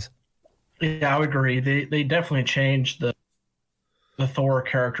movies. Yeah, I would agree. They definitely changed the Thor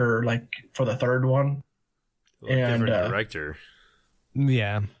character like for the third one. Well, And, different director.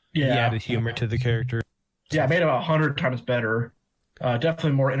 Yeah. He Yeah, added humor to the character. yeah, made it 100 times better.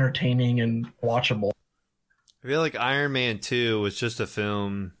 Definitely more entertaining and watchable. I feel like Iron Man 2 was just a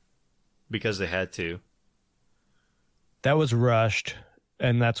film because they had to. That was rushed,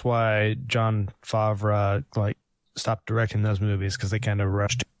 and that's why Jon Favreau stopped directing those movies, because they kind of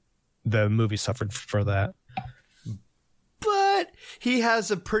rushed. The movie suffered for that. But he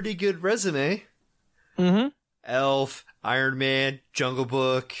has a pretty good resume. Mm-hmm. Elf, Iron Man, Jungle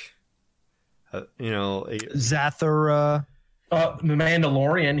Book. Zathura. The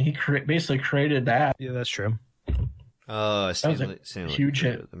Mandalorian, he basically created that. Yeah, that's true. Stanley huge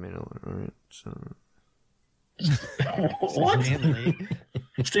created hit. The Mandalorian. So. What?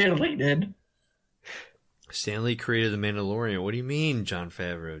 Stan Lee did. Stanley created The Mandalorian. What do you mean Jon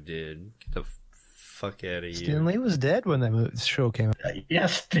Favreau did? Get the fuck out of here. Stan Lee was dead when that show came out. Yeah,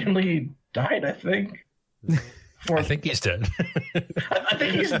 Stan Lee died, I think. I think he's dead. I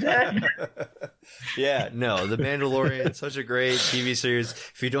think he's dead. Yeah, no, The Mandalorian, such a great TV series.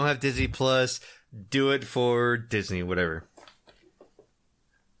 If you don't have Disney Plus, do it for Disney, whatever.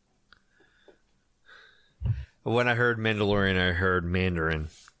 When I heard Mandalorian, I heard Mandarin.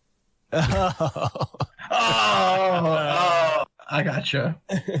 Oh, I gotcha.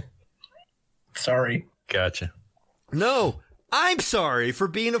 Sorry. Gotcha. No, I'm sorry for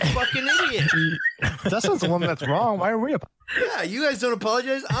being a fucking idiot. Dustin's the one that's wrong. Why are we? Yeah, you guys don't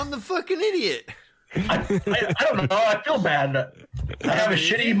apologize. I'm the fucking idiot. I don't know. I feel bad. I have a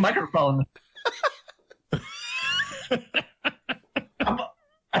shitty microphone.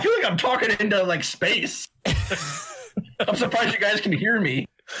 I feel like I'm talking into like space. I'm surprised you guys can hear me.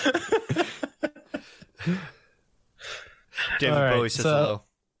 David Bowie says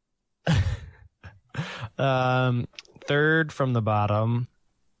hello. Third from the bottom,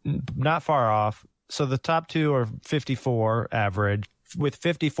 not far off. So the top two are 54 average. With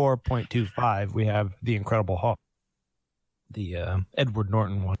 54.25, we have The Incredible Hulk, the Edward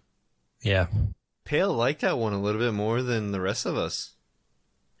Norton one. Yeah. Pale liked that one a little bit more than the rest of us.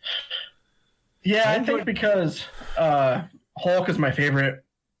 Yeah, I think because Hulk is my favorite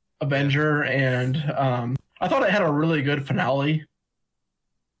Avenger, and I thought it had a really good finale.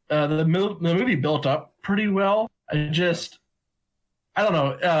 The movie built up pretty well. I don't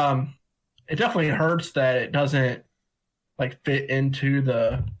know. It definitely hurts that it doesn't like fit into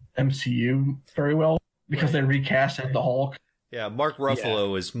the MCU very well because they recasted the Hulk. Yeah, Mark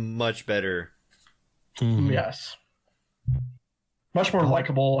Ruffalo is much better. Mhm. Yes, much more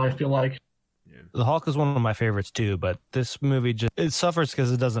likable. I feel like. The Hulk is one of my favorites too, but this movie it suffers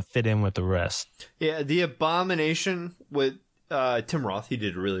because it doesn't fit in with the rest. Yeah, The Abomination with Tim Roth, he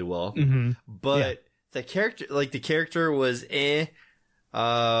did really well. Mm-hmm. But the character was the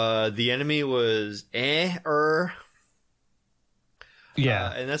enemy was Yeah,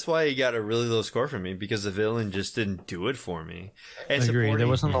 and that's why he got a really low score from me, because the villain just didn't do it for me. And I agree. There supporting-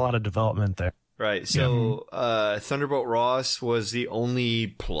 wasn't a lot of development there. Right. So Thunderbolt Ross was the only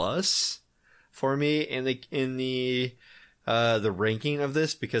plus for me in the ranking of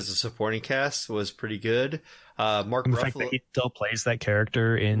this, because the supporting cast was pretty good. Mark And the fact that Ruffalo, he still plays that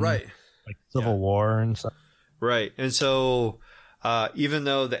character in right. like Civil War and stuff. Right. And so even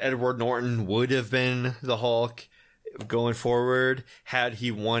though the Edward Norton would have been the Hulk going forward, had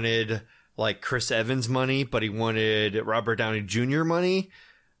he wanted like Chris Evans money, but he wanted Robert Downey Jr. money.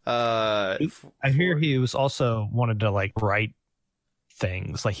 I hear he was also wanted to like write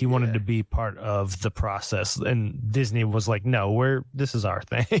things, like he wanted to be part of the process, and Disney was like, "No, this is our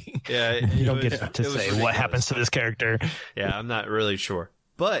thing. Yeah, you don't get to it was say ridiculous. what happens to this character." Yeah, I'm not really sure,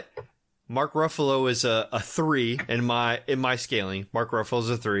 but Mark Ruffalo is a 3 in my scaling. Mark Ruffalo's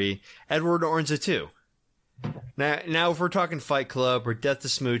a 3. Edward Norton's a 2. Now, if we're talking Fight Club or Death to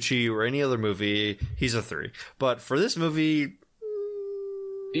Smoochie or any other movie, he's a 3. But for this movie,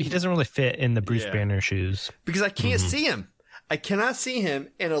 He doesn't really fit in the Bruce Yeah. Banner shoes. because I can't see him. I cannot see him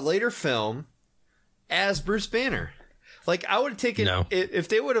in a later film as Bruce Banner. Like, I would have taken No. if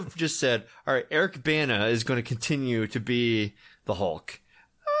they would have just said, "All right, Eric Bana is going to continue to be the Hulk."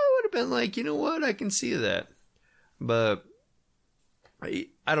 I would have been like, you know what, I can see that. But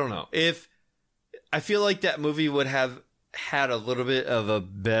I don't know. If I feel like that movie would have had a little bit of a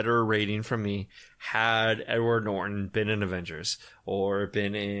better rating from me had Edward Norton been in Avengers or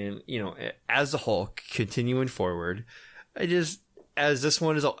been in, as the Hulk continuing forward. As this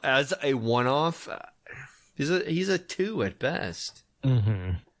one is as a one-off, he's a 2 at best.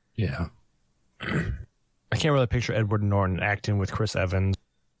 Mm-hmm. Yeah. I can't really picture Edward Norton acting with Chris Evans,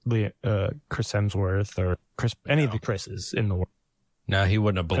 Chris Hemsworth, or any of the Chris's in the world. No, he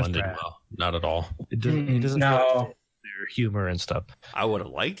wouldn't have blended Pratt. well. Not at all. He doesn't feel like their humor and stuff. I would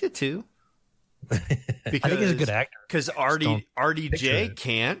have liked it to. I think he's a good actor. Because don't RDJ picture it.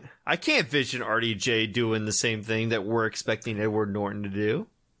 can't. I can't vision RDJ doing the same thing that we're expecting Edward Norton to do.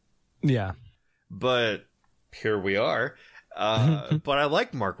 Yeah. But here we are. But I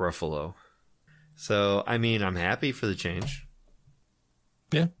like Mark Ruffalo. So, I mean, I'm happy for the change.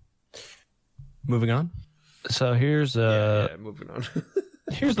 Yeah. Moving on. So here's Moving on.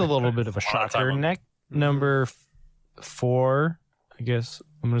 here's a little bit of a lot of time shocker. on Number 4, I guess.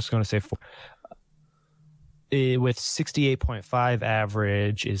 I'm just going to say 4. With 68.5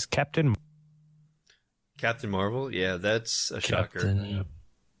 average is Captain. Captain Marvel? Yeah, that's a shocker. Captain.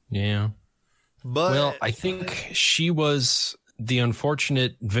 Yeah. But Well, I think she was the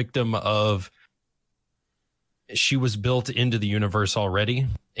unfortunate victim of she was built into the universe already.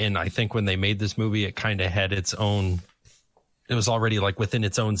 And I think when they made this movie, it kind of had its own, it was already like within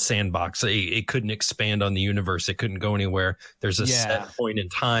its own sandbox. It couldn't expand on the universe. It couldn't go anywhere. There's a set point in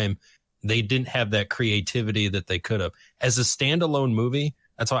time. They didn't have that creativity that they could have. As a standalone movie,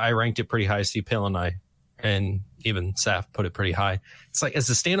 that's why I ranked it pretty high. Steve Pale and even Saf put it pretty high. It's like, as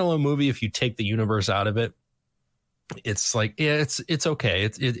a standalone movie, if you take the universe out of it, it's like, yeah, it's okay.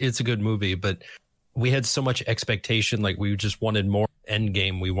 It's a good movie, but we had so much expectation. Like, we just wanted more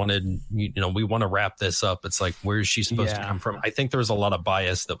Endgame. We wanted, we want to wrap this up. It's like, where is she supposed to come from? I think there was a lot of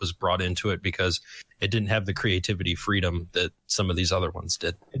bias that was brought into it because it didn't have the creativity freedom that some of these other ones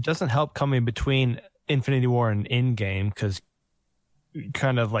did. It doesn't help coming between Infinity War and Endgame because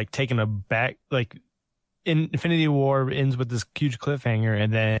kind of like taking a back, like Infinity War ends with this huge cliffhanger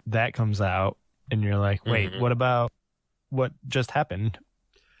and then that comes out and you're like, wait, what about what just happened?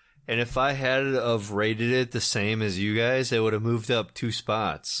 And if I had have rated it the same as you guys, it would have moved up 2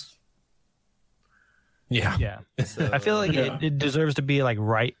 spots. Yeah. Yeah. So, I feel like it deserves to be like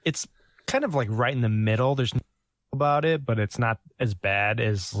right. It's kind of like right in the middle. There's nothing about it, but it's not as bad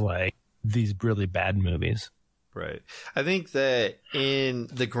as like these really bad movies. right. I think that in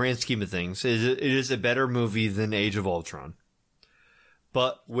the grand scheme of things, it is a better movie than Age of Ultron.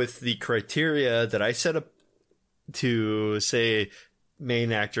 But with the criteria that I set up to say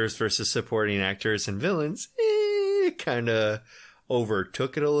main actors versus supporting actors and villains, it kind of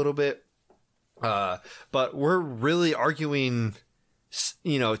overtook it a little bit. But we're really arguing,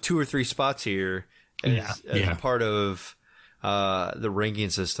 2 or 3 spots here as part of the ranking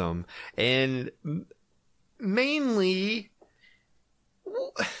system. And mainly,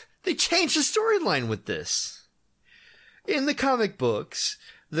 they changed the storyline with this. In the comic books,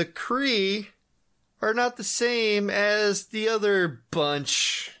 the Kree are not the same as the other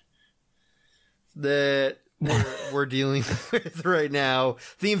bunch that we're dealing with right now.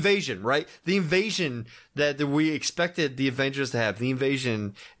 The invasion, right? The invasion that we expected the Avengers to have. The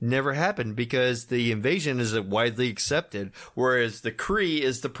invasion never happened because the invasion is widely accepted, whereas the Kree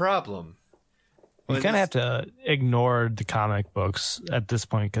is the problem. You kind of have to ignore the comic books at this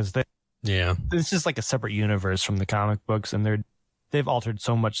point because it's just like a separate universe from the comic books, and they've altered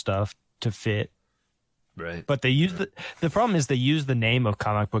so much stuff to fit. Right. But they use the problem is they use the name of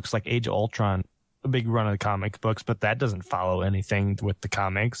comic books like Age of Ultron, a big run of the comic books, but that doesn't follow anything with the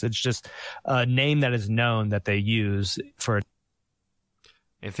comics. It's just a name that is known that they use for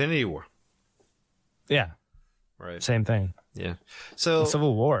Infinity War. Yeah. Right. Same thing. Yeah. So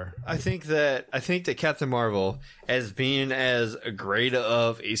Civil War. I think that Captain Marvel, as being as great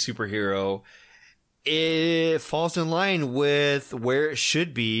of a superhero, it falls in line with where it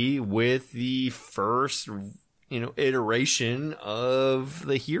should be with the first, iteration of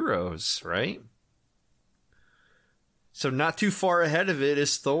the heroes, right? So not too far ahead of it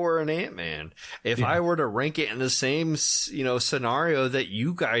is Thor and Ant-Man. If I were to rank it in the same, scenario that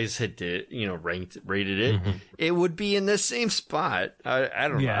you guys had rated it, it would be in the same spot. I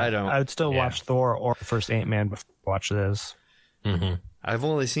don't know. I would still watch Thor or first Ant-Man before I watch this. I've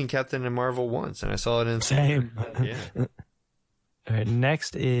only seen Captain Marvel once, and I saw it in Same. Yeah. All right,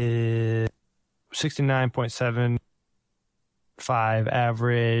 next is 69.75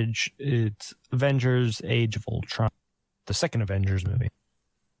 average. It's Avengers: Age of Ultron, the second Avengers movie.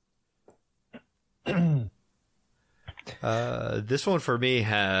 This one for me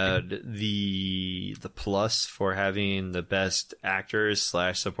had the plus for having the best actors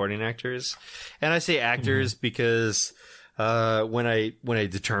 / supporting actors, and I say actors because when I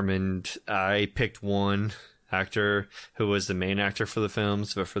determined, I picked one actor who was the main actor for the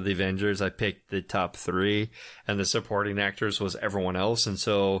films, but for the Avengers I picked the top 3, and the supporting actors was everyone else, and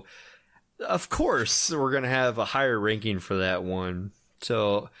so of course we're gonna have a higher ranking for that one.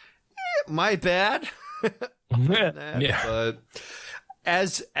 So my bad. Yeah. But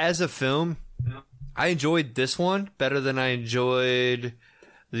as a film, I enjoyed this one better than I enjoyed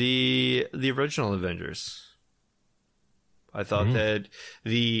the original Avengers. I thought that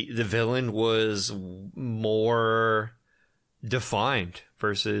the villain was more defined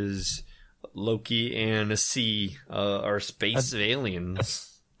versus Loki and a sea or space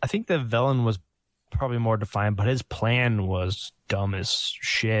aliens. I think the villain was probably more defined, but his plan was dumb as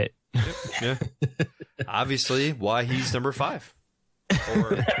shit. Yeah. Obviously, why he's number 5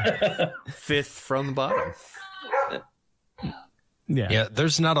 or 5th from the bottom. Yeah,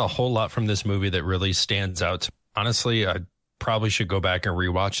 there's not a whole lot from this movie that really stands out. Honestly, I probably should go back and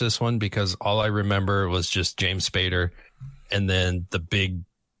rewatch this one because all I remember was just James Spader and then the big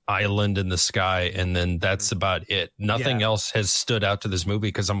island in the sky, and then that's about it. Nothing else has stood out to this movie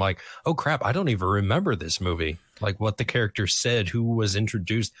because I'm like, oh crap, I don't even remember this movie. Like what the character said, who was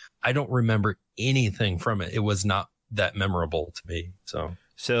introduced. I don't remember anything from it. It was not that memorable to me. So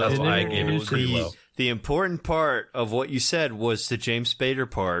that's why I gave it pretty low. The important part of what you said was the James Spader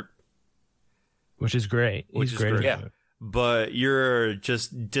part, which is great. Which is great. Yeah. But you're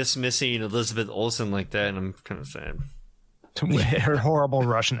just dismissing Elizabeth Olsen like that, and I'm kind of sad. Her horrible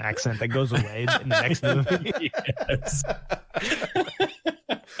Russian accent that goes away in the next movie. Yes.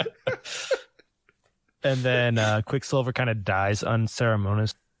 And then Quicksilver kind of dies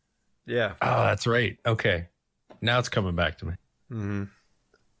unceremoniously. Yeah. Oh, that's right. Okay. Now it's coming back to me. Mm-hmm.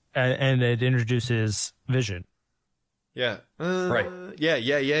 And it introduces Vision. Yeah. Right. Yeah.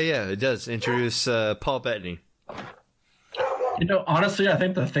 It does introduce Paul Bettany. You know, honestly, I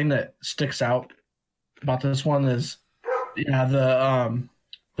think the thing that sticks out about this one is, the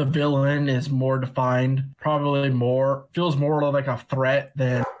villain is more defined, probably feels more like a threat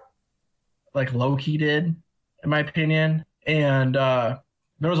than like Loki did, in my opinion. And there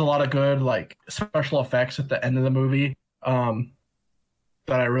was a lot of good like special effects at the end of the movie that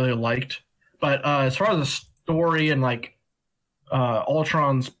I really liked. But as far as the story and like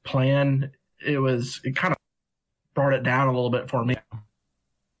Ultron's plan, it kind of brought it down a little bit for me.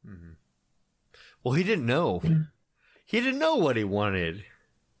 Mm-hmm. Well, he didn't know. He didn't know what he wanted.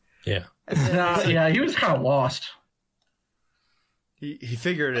 Yeah. Yeah, he was kind of lost. He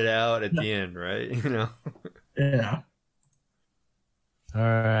figured it out at the end, right? You know. Yeah. All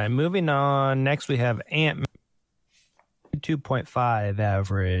right, moving on. Next, we have Ant-Man, 2.5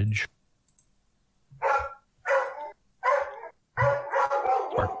 average.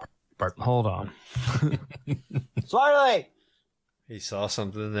 Bark. Hold on. Slightly. He saw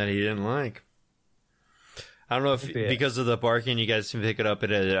something that he didn't like. I don't know if because of the barking, you guys can pick it up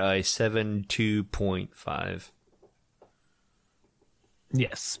at a 7.2.5.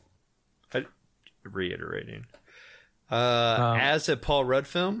 Yes. Reiterating. As a Paul Rudd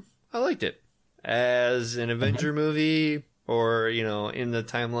film, I liked it. As an Avenger movie, or in the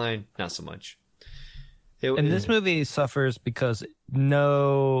timeline, not so much. This movie suffers because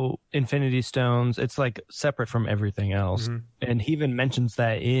no Infinity Stones. It's like separate from everything else, and he even mentions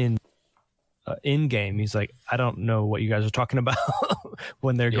that in game. He's like, I don't know what you guys are talking about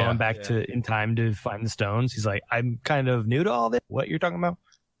when they're going back to in time to find the stones. He's like, I'm kind of new to all this. What you're talking about?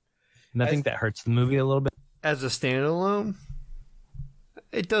 And I think that hurts the movie a little bit. As a standalone,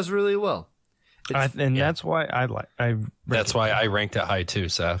 it does really well. That's why That's why I ranked it high too,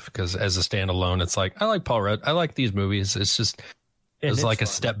 Seth. Because as a standalone, it's like I like Paul Rudd. I like these movies. It's just it was like a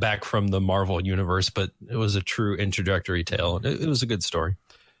step back from the Marvel universe, but it was a true introductory tale. It was a good story.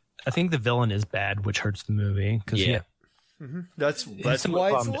 I think the villain is bad, which hurts the movie. That's why it's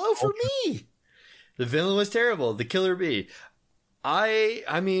low for me. The villain was terrible. The Killer Bee.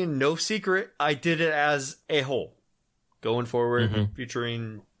 I mean, no secret. I did it as a whole, going forward,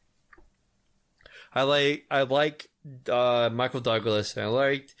 featuring. I like Michael Douglas, and I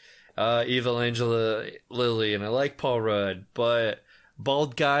liked Eva Angela Lilly, and I like Paul Rudd, but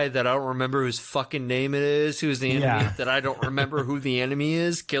bald guy that I don't remember whose fucking name it is, who's the enemy that I don't remember who the enemy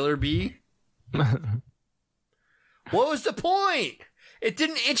is, Killer Bee. What was the point? It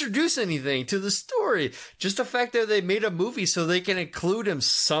didn't introduce anything to the story. Just the fact that they made a movie so they can include him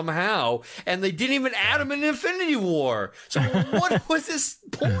somehow, and they didn't even add him in Infinity War. So what was this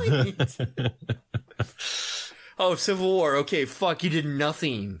point? Oh, Civil War. Okay, fuck, he did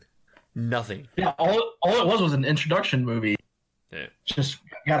nothing. Nothing. Yeah, all it was an introduction movie. Yeah. Just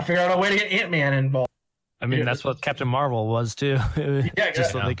gotta figure out a way to get Ant-Man involved. I mean, that's what Captain Marvel was too.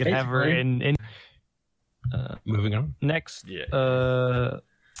 Just so they could have her in. Moving on. Next,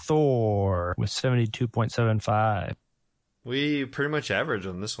 Thor with 72.75. We pretty much average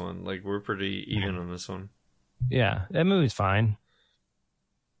on this one. Like, we're pretty even on this one. Yeah, that movie's fine.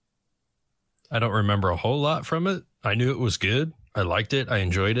 I don't remember a whole lot from it. I knew it was good. I liked it. I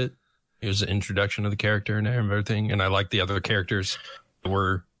enjoyed it. It was an introduction of the character and everything. And I liked the other characters that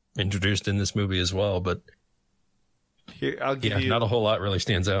were introduced in this movie as well. But here, I'll give you not a whole lot really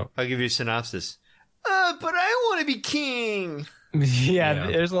stands out. I'll give you a synopsis. But I want to be king. Yeah,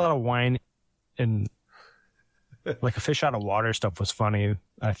 there's a lot of wine and like a fish out of water stuff was funny,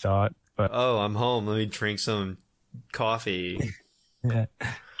 I thought. But I'm home. Let me drink some coffee. Yeah.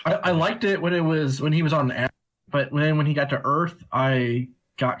 I liked it when he was on Earth, but when he got to Earth, I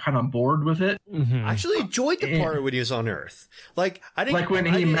got kind of bored with it. Mm-hmm. I actually enjoyed the part when he was on Earth. Like I didn't like when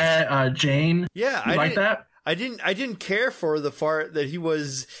he met Jane. Yeah, I like that. I didn't care for the part that he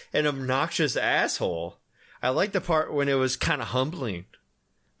was an obnoxious asshole. I liked the part when it was kind of humbling.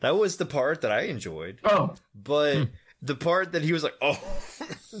 That was the part that I enjoyed. Oh, but the part that he was like, "Oh,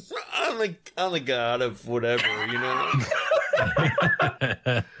 I'm the god of whatever," you know.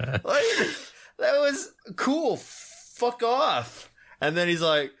 Like, that was cool. Fuck off. And then he's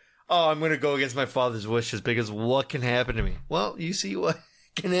like, "Oh, I'm going to go against my father's wishes because what can happen to me?" Well, you see what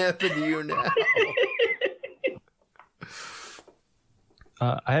can happen to you now.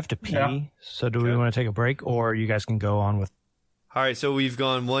 I have to pee, so do we want to take a break, or you guys can go on with? All right, so we've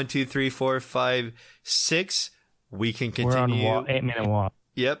gone 1, 2, 3, 4, 5, 6. We can continue. We're on 8-minute walk.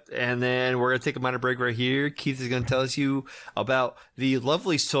 Yep, and then we're going to take a minor break right here. Keith is going to tell us about the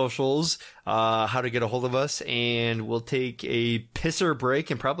lovely socials, how to get a hold of us, and we'll take a pisser break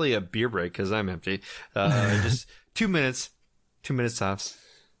and probably a beer break because I'm empty. Just 2 minutes. 2 minutes tops.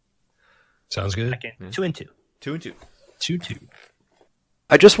 Sounds good. Okay. 2 and 2. 2 and 2. 2-2.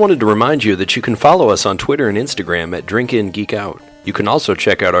 I just wanted to remind you that you can follow us on Twitter and Instagram at DrinkInGeekOut. You can also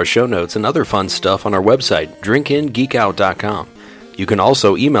check out our show notes and other fun stuff on our website, drinkingeekout.com. You can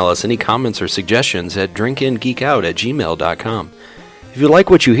also email us any comments or suggestions at drinkingeekout@gmail.com. If you like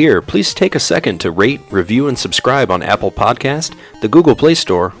what you hear, please take a second to rate, review, and subscribe on Apple Podcast, the Google Play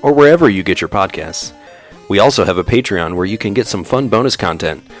Store, or wherever you get your podcasts. We also have a Patreon where you can get some fun bonus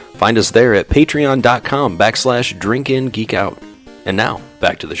content. Find us there at patreon.com/drinkingeekout. And now,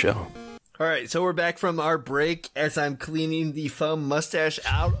 back to the show. All right, so we're back from our break as I'm cleaning the foam mustache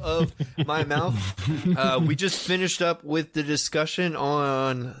out of my mouth. We just finished up with the discussion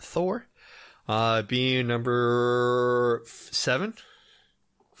on Thor, being number 7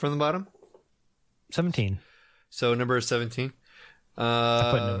 from the bottom. 17. So number 17. I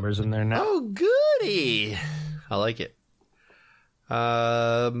put numbers in there now. Oh, goody. I like it.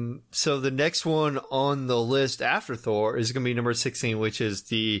 So the next one on the list after Thor is going to be number 16, which is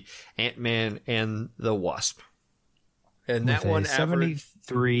the Ant-Man and the Wasp. And that one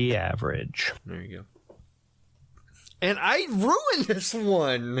 73 average. There you go. And I ruined this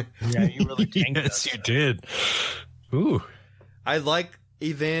one. Yeah, you really Yes, you did. Ooh. I like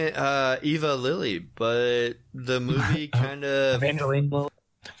Eva Lilly, but the movie kind of Evangeline,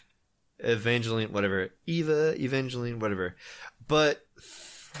 whatever. Evangeline, whatever. But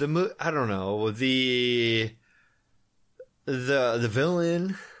I don't know, the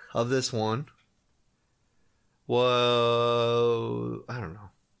villain of this one was, I don't know,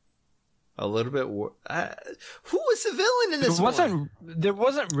 a little bit. Who was the villain in this one? There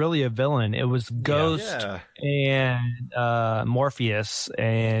wasn't really a villain. It was Ghost and Morpheus,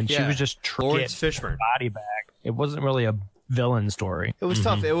 and she was just trying to get her body back. It wasn't really a villain story. It was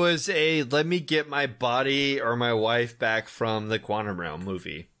tough. It was a let me get my body or my wife back from the quantum realm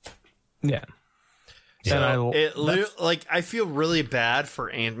movie. Yeah. So I feel really bad for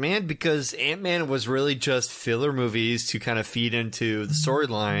Ant-Man because Ant-Man was really just filler movies to kind of feed into the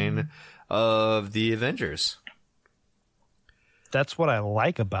storyline of the Avengers. That's what I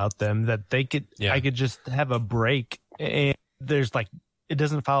like about them, that they could I could just have a break, and there's like, it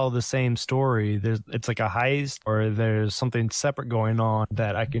doesn't follow the same story. It's like a heist, or there's something separate going on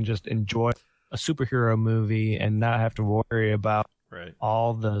that I can just enjoy a superhero movie and not have to worry about Right.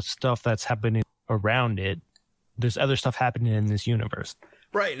 all the stuff that's happening around it. There's other stuff happening in this universe.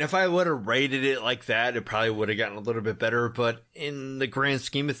 Right, and if I would have rated it like that, it probably would have gotten a little bit better. But in the grand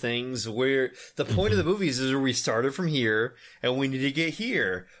scheme of things, where the point of the movies is we started from here and we need to get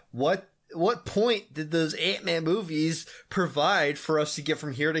here. What point did those Ant-Man movies provide for us to get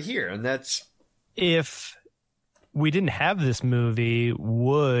from here to here? And that's If we didn't have this movie,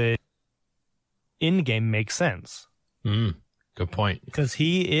 would Endgame make sense? Good point. Because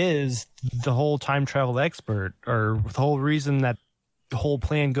he is the whole time travel expert, or the whole reason that the whole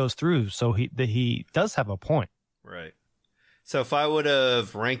plan goes through. So he does have a point. right. So if I would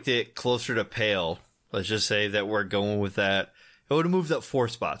have ranked it closer to Pale, let's just say that we're going with that, it would have moved up 4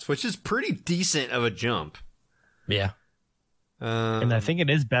 spots, which is pretty decent of a jump. Yeah. And I think it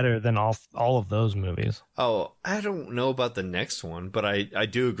is better than all of those movies. Oh, I don't know about the next one, but I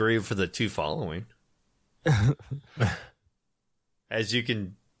do agree for the 2 following. As you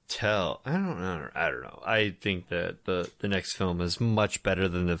can tell, I don't know. I think that the next film is much better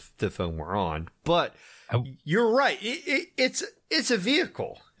than the film we're on. But you're right. It's a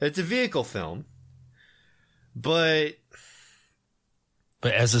vehicle. It's a vehicle film. But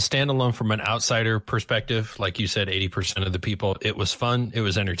as a standalone from an outsider perspective, like you said, 80% of the people, it was fun. It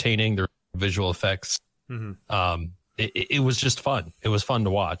was entertaining. There were visual effects. It was just fun. It was fun to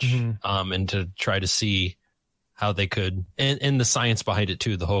watch, and to try to see how they could, and the science behind it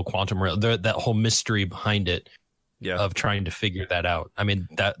too, the whole quantum realm, that whole mystery behind it, of trying to figure that out. I mean,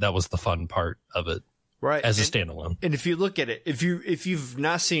 that was the fun part of it, right, as a standalone. And if you look at it, if you've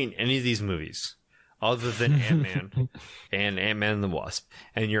not seen any of these movies other than Ant-Man and Ant-Man and the Wasp,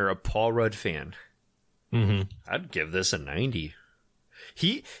 and you're a Paul Rudd fan, I'd give this a 90.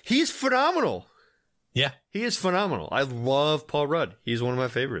 He's phenomenal. Yeah, he is phenomenal. I love Paul Rudd. He's one of my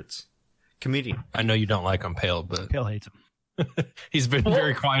favorites. Comedian. I know you don't like him, Pale, but Pale hates him. He's been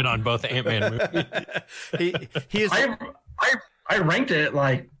very quiet on both Ant-Man movies. he is. I ranked it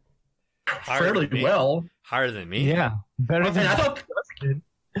like fairly well. Higher than me. Yeah, better than I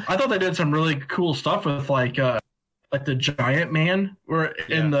thought they did some really cool stuff with like the giant man where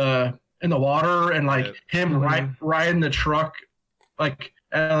in the water, and like him riding the truck like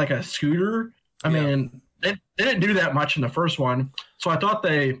like a scooter. I mean, they didn't do that much in the first one, so I thought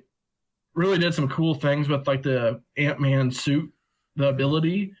they really did some cool things with like the Ant-Man suit, the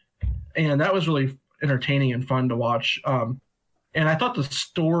ability, and that was really entertaining and fun to watch. And I thought the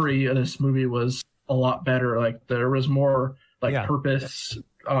story of this movie was a lot better. Like there was more like purpose.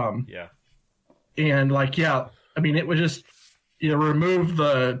 And like, I mean, it was just, remove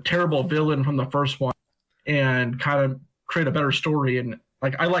the terrible villain from the first one and kind of create a better story. And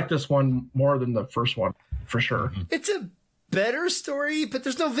like, I like this one more than the first one for sure. It's a better story, but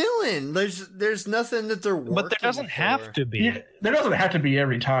there's no villain. There's nothing that they're working. But there doesn't have to be. Yeah, there doesn't have to be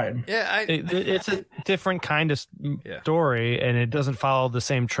every time. Yeah, it's a different kind of story, and it doesn't follow the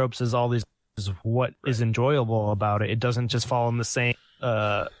same tropes as all these. Is what is enjoyable about it. It doesn't just follow in the same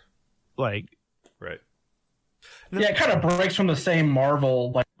like. Right. Yeah, it kind of breaks from the same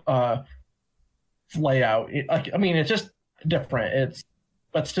Marvel layout. It's just different.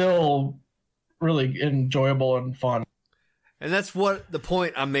 But still really enjoyable and fun. And that's what the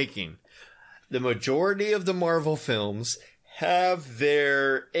point I'm making. The majority of the Marvel films have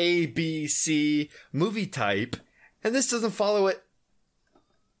their A, B, C movie type, and this doesn't follow it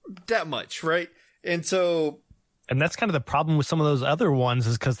that much, right? And that's kind of the problem with some of those other ones,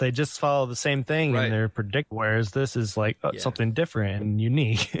 is because they just follow the same thing and they're predictable, whereas this is like something different and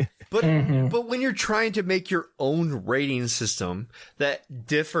unique. But when you're trying to make your own rating system that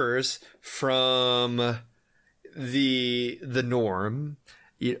differs from the norm,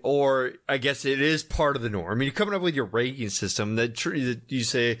 or I guess it is part of the norm. I mean, you're coming up with your rating system that you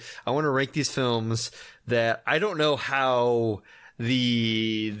say, I want to rank these films that I don't know how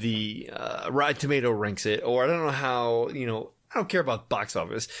the Rotten Tomato ranks it, or I don't know how, I don't care about box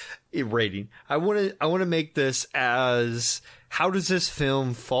office rating. I want to make this as, how does this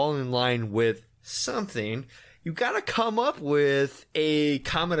film fall in line with something? You got to come up with a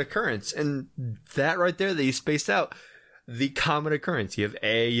common occurrence, and that right there that you spaced out, the common occurrence. You have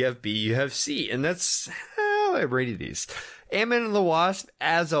A, you have B, you have C, and that's how I rated these. Ant-Man and the Wasp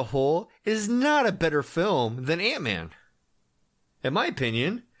as a whole is not a better film than Ant-Man, in my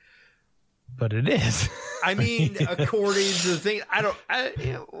opinion. But it is. I mean, according to the thing,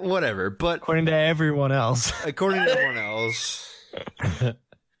 whatever. But according to everyone else,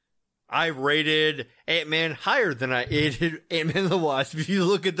 I rated Ant-Man higher than I rated Ant-Man and the Wasp. If you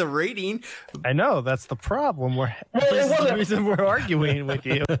look at the rating, I know that's the problem. This is the reason we're arguing with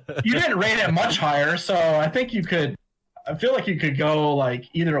you. You didn't rate it much higher, so I think you could. I feel like you could go like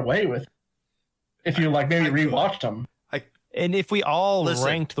either way with, if you like maybe rewatched them. And if we all Listen,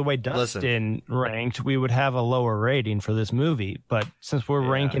 ranked the way Dustin ranked, we would have a lower rating for this movie. But since we're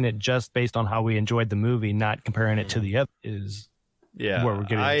ranking it just based on how we enjoyed the movie, not comparing it to the other, is Yeah, where we're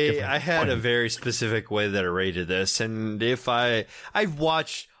getting I had a very specific way that I rated this, and if I've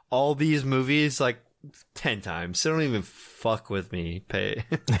watched all these movies like 10 times, so don't even fuck with me. Pay.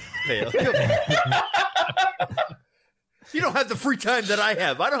 You don't have the free time that I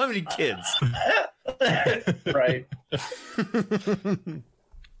have. I don't have any kids. Right.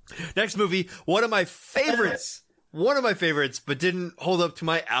 Next movie, one of my favorites, but didn't hold up to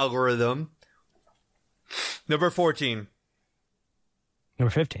my algorithm. Number 14.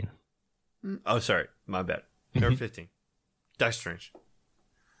 number 15. Oh, sorry, my bad. Number 15. Doctor Strange.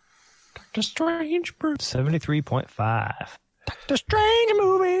 Doctor Strange, 73.5. Doctor Strange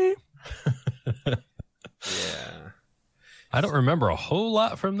movie. Yeah. I don't remember a whole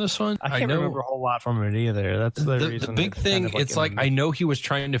lot from this one. I can't remember a whole lot from it either. That's the reason. The big thing, it's like I know he was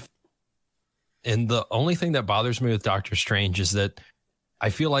trying to, and the only thing that bothers me with Doctor Strange is that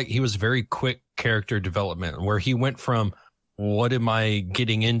I feel like he was very quick character development, where he went from what am I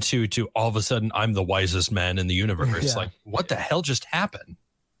getting into to all of a sudden I'm the wisest man in the universe. Yeah. Like, what the hell just happened?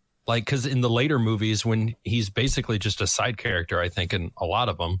 Like, because in the later movies, when he's basically just a side character, I think in a lot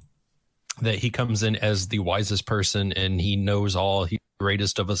of them, that he comes in as the wisest person and he knows all, he's the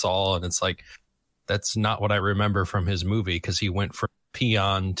greatest of us all. And it's like, that's not what I remember from his movie, because he went from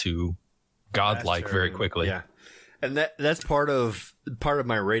peon to godlike very quickly. Yeah. And that's part of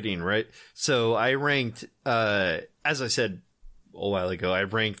my rating, right? So I ranked, as I said a while ago, I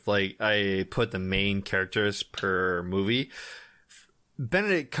put the main characters per movie.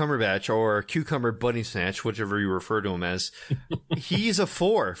 Benedict Cumberbatch, or Cucumber Bunny Snatch, whichever you refer to him as, he's a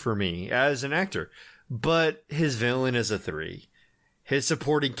 4 for me as an actor, but his villain is a 3. His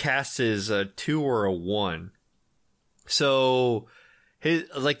supporting cast is a 2 or a 1. So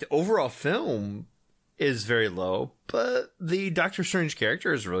the overall film is very low, but the Doctor Strange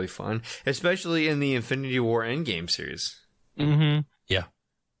character is really fun, especially in the Infinity War Endgame series. Mm-hmm. Yeah.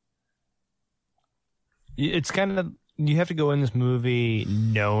 It's kind of, you have to go in this movie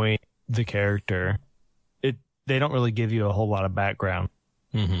knowing the character. They don't really give you a whole lot of background.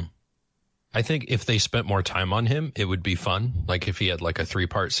 Mm-hmm. I think if they spent more time on him, it would be fun. Like if he had like a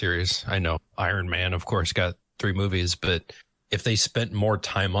 3-part series. I know Iron Man, of course, got 3 movies, but if they spent more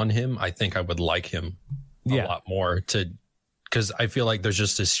time on him, I think I would like him a lot more, because I feel like there's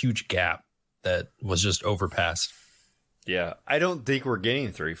just this huge gap that was just overpassed. Yeah, I don't think we're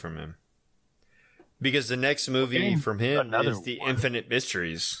getting 3 from him, because the next movie from him is The Infinite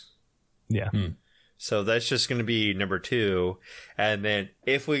Mysteries. Yeah. So that's just going to be number 2. And then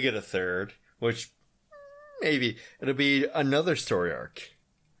if we get a third, which maybe, it'll be another story arc.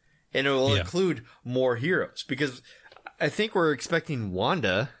 And it will include more heroes, because I think we're expecting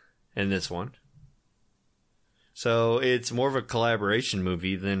Wanda in this one. So it's more of a collaboration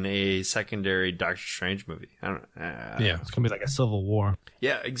movie than a secondary Doctor Strange movie. I don't know. Yeah. It's going to be like a Civil War.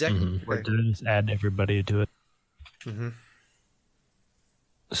 Yeah, exactly. Where they just add everybody to it. Mm-hmm.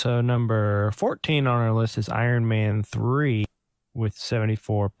 So number 14 on our list is Iron Man 3 with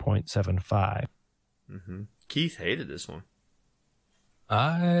 74.75. Mm-hmm. Keith hated this one.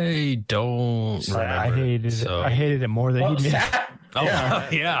 I don't remember. I hated it. So. I hated it more than he did.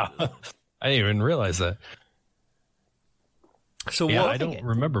 Yeah. I didn't even realize that. So yeah, I don't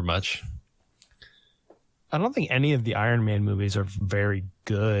remember much. I don't think any of the Iron Man movies are very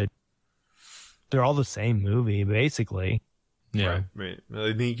good. They're all the same movie, basically. Yeah. Right.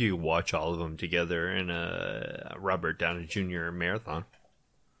 I think you watch all of them together in a Robert Downey Jr. marathon.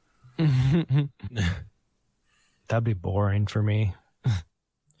 That'd be boring for me.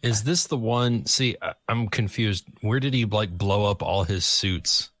 Is this the one? See, I'm confused. Where did he like blow up all his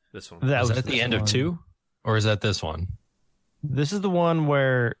suits? This one. Is that at the end of 2? Or is that this one? This is the one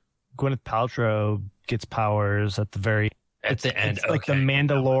where Gwyneth Paltrow gets powers at the very the end. It's like the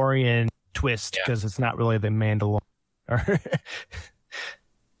Mandalorian twist, because it's not really the Mandalorian.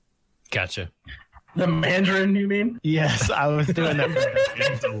 Gotcha. The Mandarin, you mean? Yes, I was doing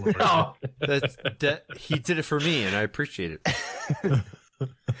that. Oh, He did it for me, and I appreciate it.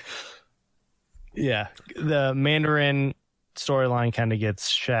 Yeah, the Mandarin storyline kind of gets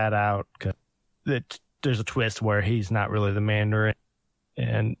shat out because there's a twist where he's not really the Mandarin,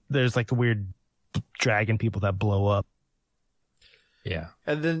 and there's like the weird dragon people that blow up. Yeah,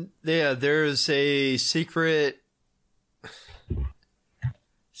 and then there's a secret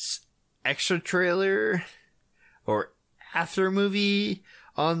extra trailer or after movie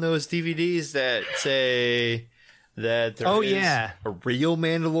on those DVDs that say that there Oh, is yeah. a real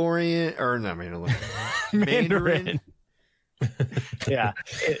Mandalorian, or not Mandalorian, Mandarin. Yeah.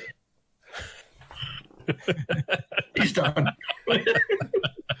 He's done.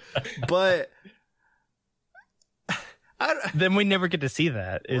 But Then we never get to see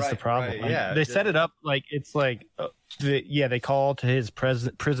that is the Right, problem. right, Like, yeah, they set it up like it's like they call to his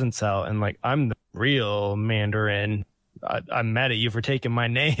prison cell and like, I'm the real Mandarin. I'm mad at you for taking my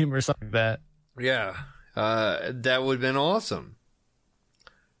name or something like that. yeah, that would have been awesome.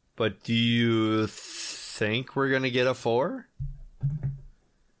 But do you think we're gonna get a 4?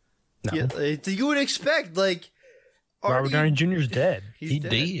 No. Yeah, you would expect like Robert Downey Jr.'s dead. He dead.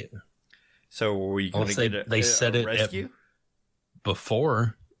 did So were we Well, gonna they- get they said it at- rescue?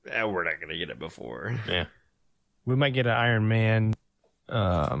 before. We're not gonna get it before. Yeah. We might get an Iron Man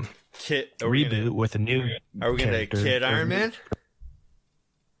Kit reboot with a new. Are we gonna character Kid or Iron Man?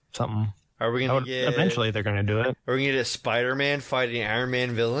 Something. Are we I gonna would- get Eventually, they're going to do it. Are we gonna get Spider-Man fighting Iron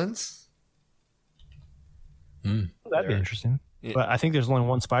Man villains? That'd be There. interesting. Yeah. But I think there's only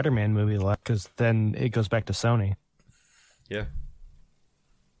one Spider-Man movie left because then it goes back to Sony. Yeah.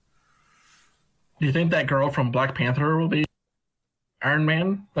 Do you think that girl from Black Panther will be Iron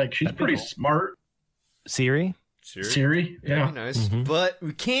Man? Like, she's That'd be pretty cool. smart. Siri? Siri? That'd Yeah. be nice. Mhm. But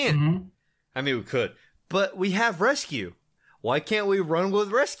we can't. hmm I mean, we could. But we have Rescue. Why can't we run with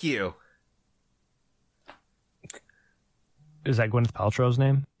Rescue? Is that Gwyneth Paltrow's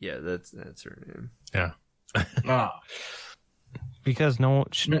name? Yeah, that's her name. Yeah. Ah. Because I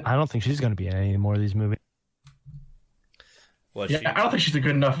don't think she's going to be in any more of these movies. What? Yeah, she, I don't think she's a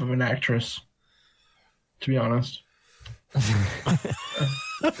good enough of an actress, to be honest.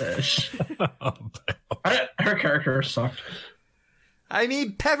 Her character sucked. I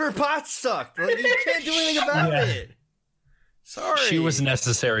mean, Pepper Potts sucked. Like, you can't do anything about Yeah. it. Sorry. She was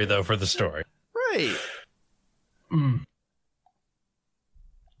necessary though for the story. right. Mm.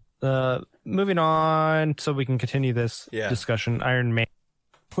 Moving on, so we can continue this Yeah. discussion. Iron Man.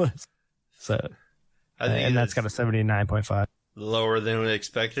 So, I think and that's got a 79.5 lower than we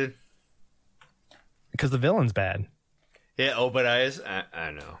expected. because the villain's bad. Yeah, Obadiah.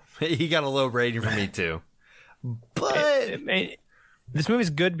 I know. He got a low rating from me too. But This movie's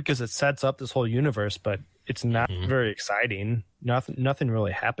good because it sets up this whole universe, but it's not very exciting. Nothing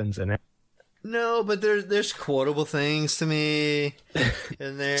really happens in it. no, but there's quotable things to me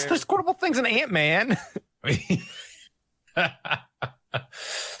in there. There's quotable things in Ant-Man.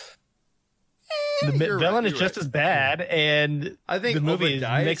 The You're villain right, is you're just as bad, and I think the movie is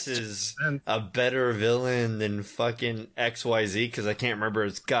Obadiah mixed. is a better villain than fucking XYZ because I can't remember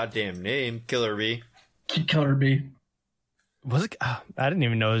his goddamn name. Killer B. Killer Bee. Was it? I didn't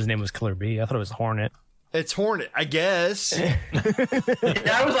even know his name was Killer Bee. I thought it was Hornet. It's Hornet, I guess. Yeah,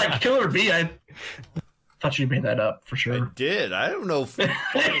 I was like, Killer Bee. I thought you made that up for I sure. did. I don't know.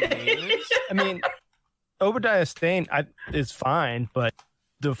 I mean, Obadiah Stane is fine, but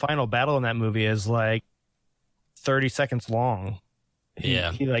the final battle in that movie is like 30 seconds long. He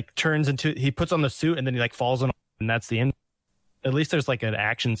like turns into, he puts on the suit and then he like falls on, and that's the end. At least there's like an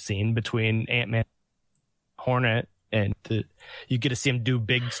action scene between Ant-Man, Hornet, and you get to see him do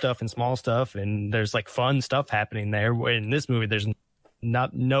big stuff and small stuff, and there's like fun stuff happening there. Where in this movie, there's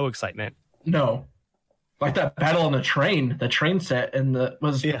no excitement. No. Like that battle on the train set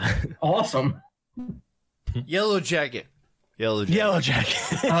was awesome. Yellow Jacket. Yellow Jacket.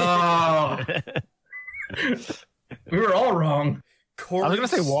 Oh. We were all wrong. I was gonna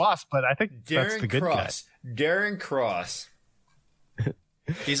say Wasp, but I think that's Darren the good Cross. Darren Cross.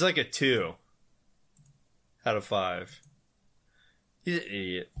 He's like a 2 out of 5. He's an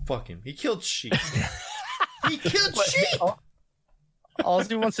idiot. Fuck him. He killed sheep. He killed sheep. guy. All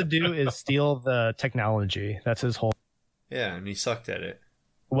he wants to do is steal the technology. That's his whole. Yeah, and he sucked at it.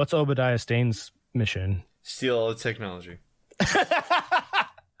 What's Obadiah Stane's mission? Steal all the technology.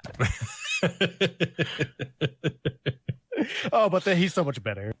 Oh, but then he's so much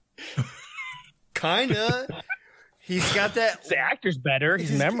better. Kinda. He's got that. The actor's better.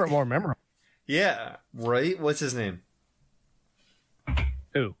 He's more memorable. Yeah, right? What's his name?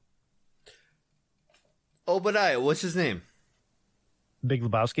 Who? Obadiah. What's his name? Big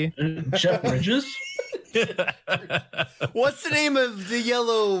Lebowski. Jeff Bridges? What's the name of the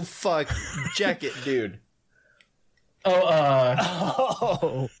yellow jacket dude?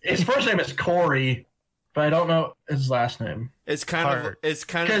 Oh, His first name is Corey, but I don't know his last name. It's kind of Hart.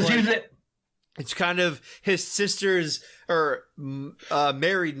 Because like, it's kind of his sister's or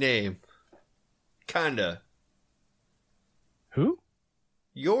married name. Kinda. who?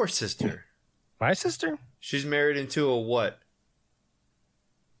 Your sister. My sister? She's married into a what?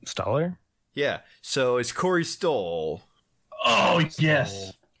 Stoller. Yeah. So it's Corey Stoll. Oh,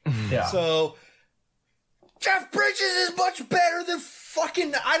 yes. Yeah. So Jeff Bridges is much better than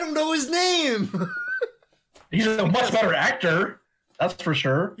fucking I don't know his name. He's a much better actor. That's for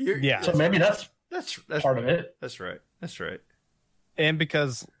sure. Yeah. So maybe that's part of it. That's right. That's right. And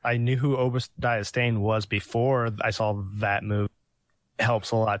because I knew who Obadiah Stane was before I saw that movie,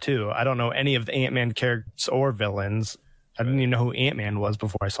 helps a lot too. I don't know any of the Ant-Man characters or villains. I didn't even know who Ant-Man was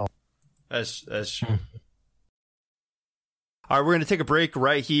before I saw. That's true. All right, we're going to take a break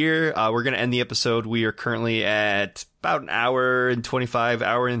right here. We're going to end the episode. We are currently at about an hour and 25,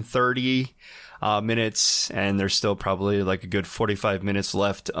 hour and 30 minutes, and there's still probably like a good 45 minutes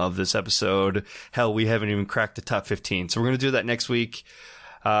left of this episode. Hell, we haven't even cracked the top 15. So we're going to do that next week,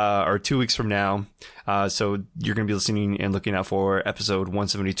 or 2 weeks from now. So you're going to be listening and looking out for episode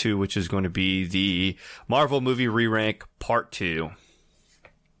 172, which is going to be the Marvel movie re-rank part 2.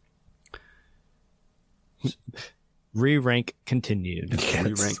 Re-rank continued.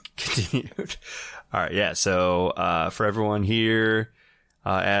 Re-rank continued. All right, yeah. So for everyone here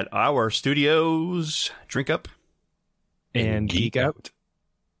at our studios, drink up And geek out.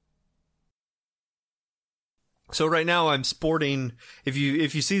 So right now I'm sporting. If you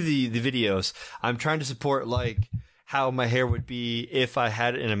see the videos, I'm trying to support like how my hair would be if I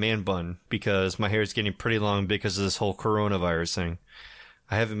had it in a man bun, because my hair is getting pretty long because of this whole coronavirus thing.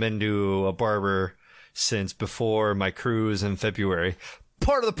 I haven't been to a barber since before my cruise in February.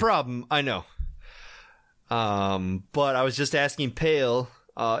 Part of the problem, I know. But I was just asking Pale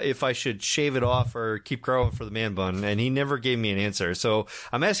if I should shave it off or keep growing for the man bun, and he never gave me an answer. So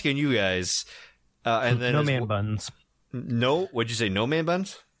I'm asking you guys. And then No man buns. No, what'd you say? No man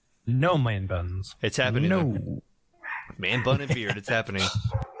buns? No man buns. It's happening. No. Man bun and beard. It's happening.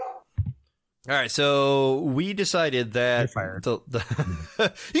 All right, so we decided that You're fired.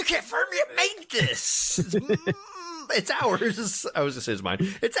 you can't fire me. I made this. It's ours. I was just saying it's mine.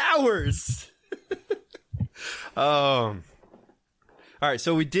 It's ours. All right,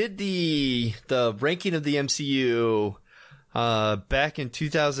 so we did the ranking of the MCU back in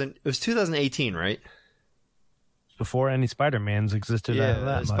 2000. It was 2018, right? Before any Spider-Mans existed. That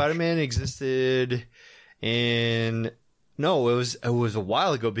much. Spider-Man existed in it was a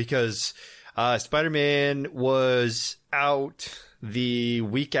while ago, because Spider-Man was out the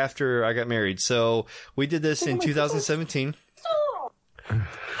week after I got married. So we did this in 2017.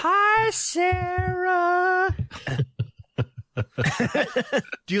 Hi, Sarah.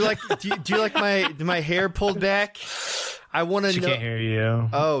 Do you like my hair pulled back? I want to know. She can't hear you.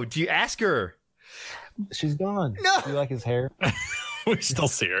 Oh, do you ask her? She's gone. No. Do you like his hair? We still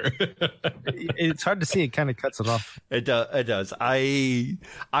see her. It's hard to see. It kind of cuts it off. It does. I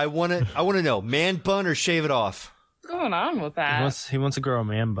want to know, man bun or shave it off? What's going on with that? He wants to grow a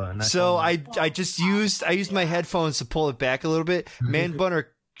man bun. So I just used my headphones to pull it back a little bit. Man bun or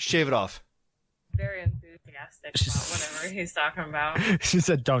shave it off? Very enthusiastic about whatever he's talking about. She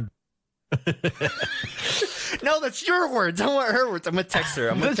said, "Don't." No, that's your words. I want her words. I'm gonna text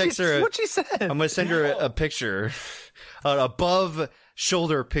her. That's what she said. I'm gonna send her a picture, an above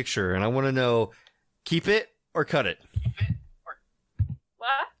shoulder picture, and I want to know: keep it or cut it.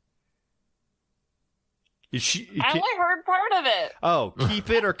 What? I Can't- only heard part of it. Oh, keep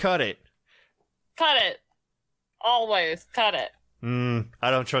it or cut it. Cut it. Always cut it.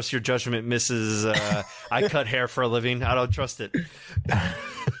 I don't trust your judgment, Mrs. I cut hair for a living. I don't trust it.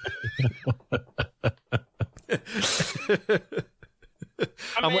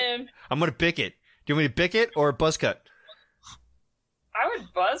 I'm gonna bick it. Do you want me to bick it or buzz cut? I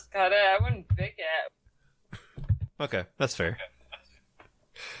would buzz cut it. I wouldn't bick it. Okay, that's fair.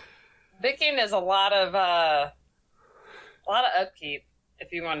 Bicking is a lot of upkeep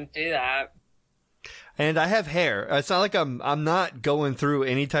if you want to do that. And I have hair. It's not like I'm not going through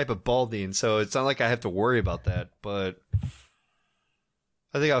any type of balding, so it's not like I have to worry about that. But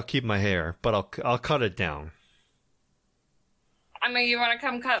I think I'll keep my hair, but I'll cut it down. I mean, you want to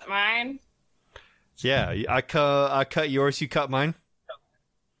come cut mine? Yeah, I cut yours. You cut mine.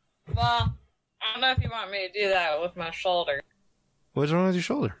 Well, I don't know if you want me to do that with my shoulder. What's wrong with your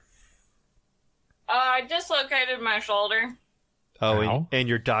shoulder? I dislocated my shoulder. Oh, and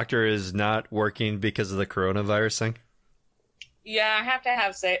your doctor is not working because of the coronavirus thing? Yeah, I have to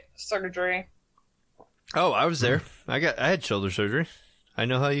have surgery. Oh, I was there. I had shoulder surgery. I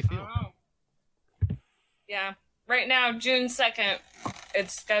know how you feel. Oh. Yeah. Right now, June 2nd,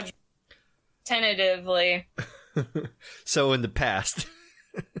 it's scheduled tentatively. So in the past.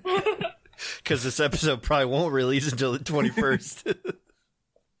 Because this episode probably won't release until the 21st.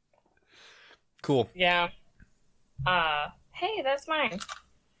 Cool. Yeah. Hey, that's mine.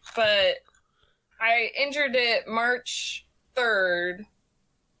 But I injured it March 3rd,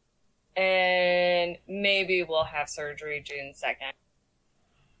 and maybe we'll have surgery June 2nd.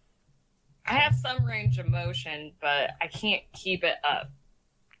 I have some range of motion, but I can't keep it up.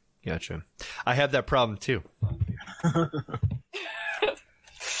 Gotcha. I have that problem too.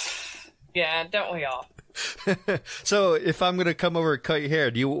 Yeah, don't we all? So if I'm gonna come over and cut your hair,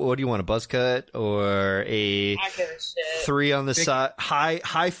 what do you want, a buzz cut or a I give a shit. 3 on the side,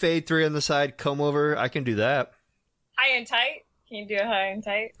 high fade, 3 on the side, comb over? I can do that. High and tight? Can you do a high and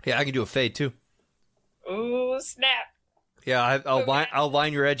tight? Yeah, I can do a fade too. Ooh, snap. Yeah, I'll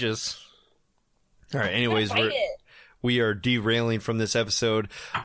line your edges. All right. Anyways, Bite it. we are derailing from this episode.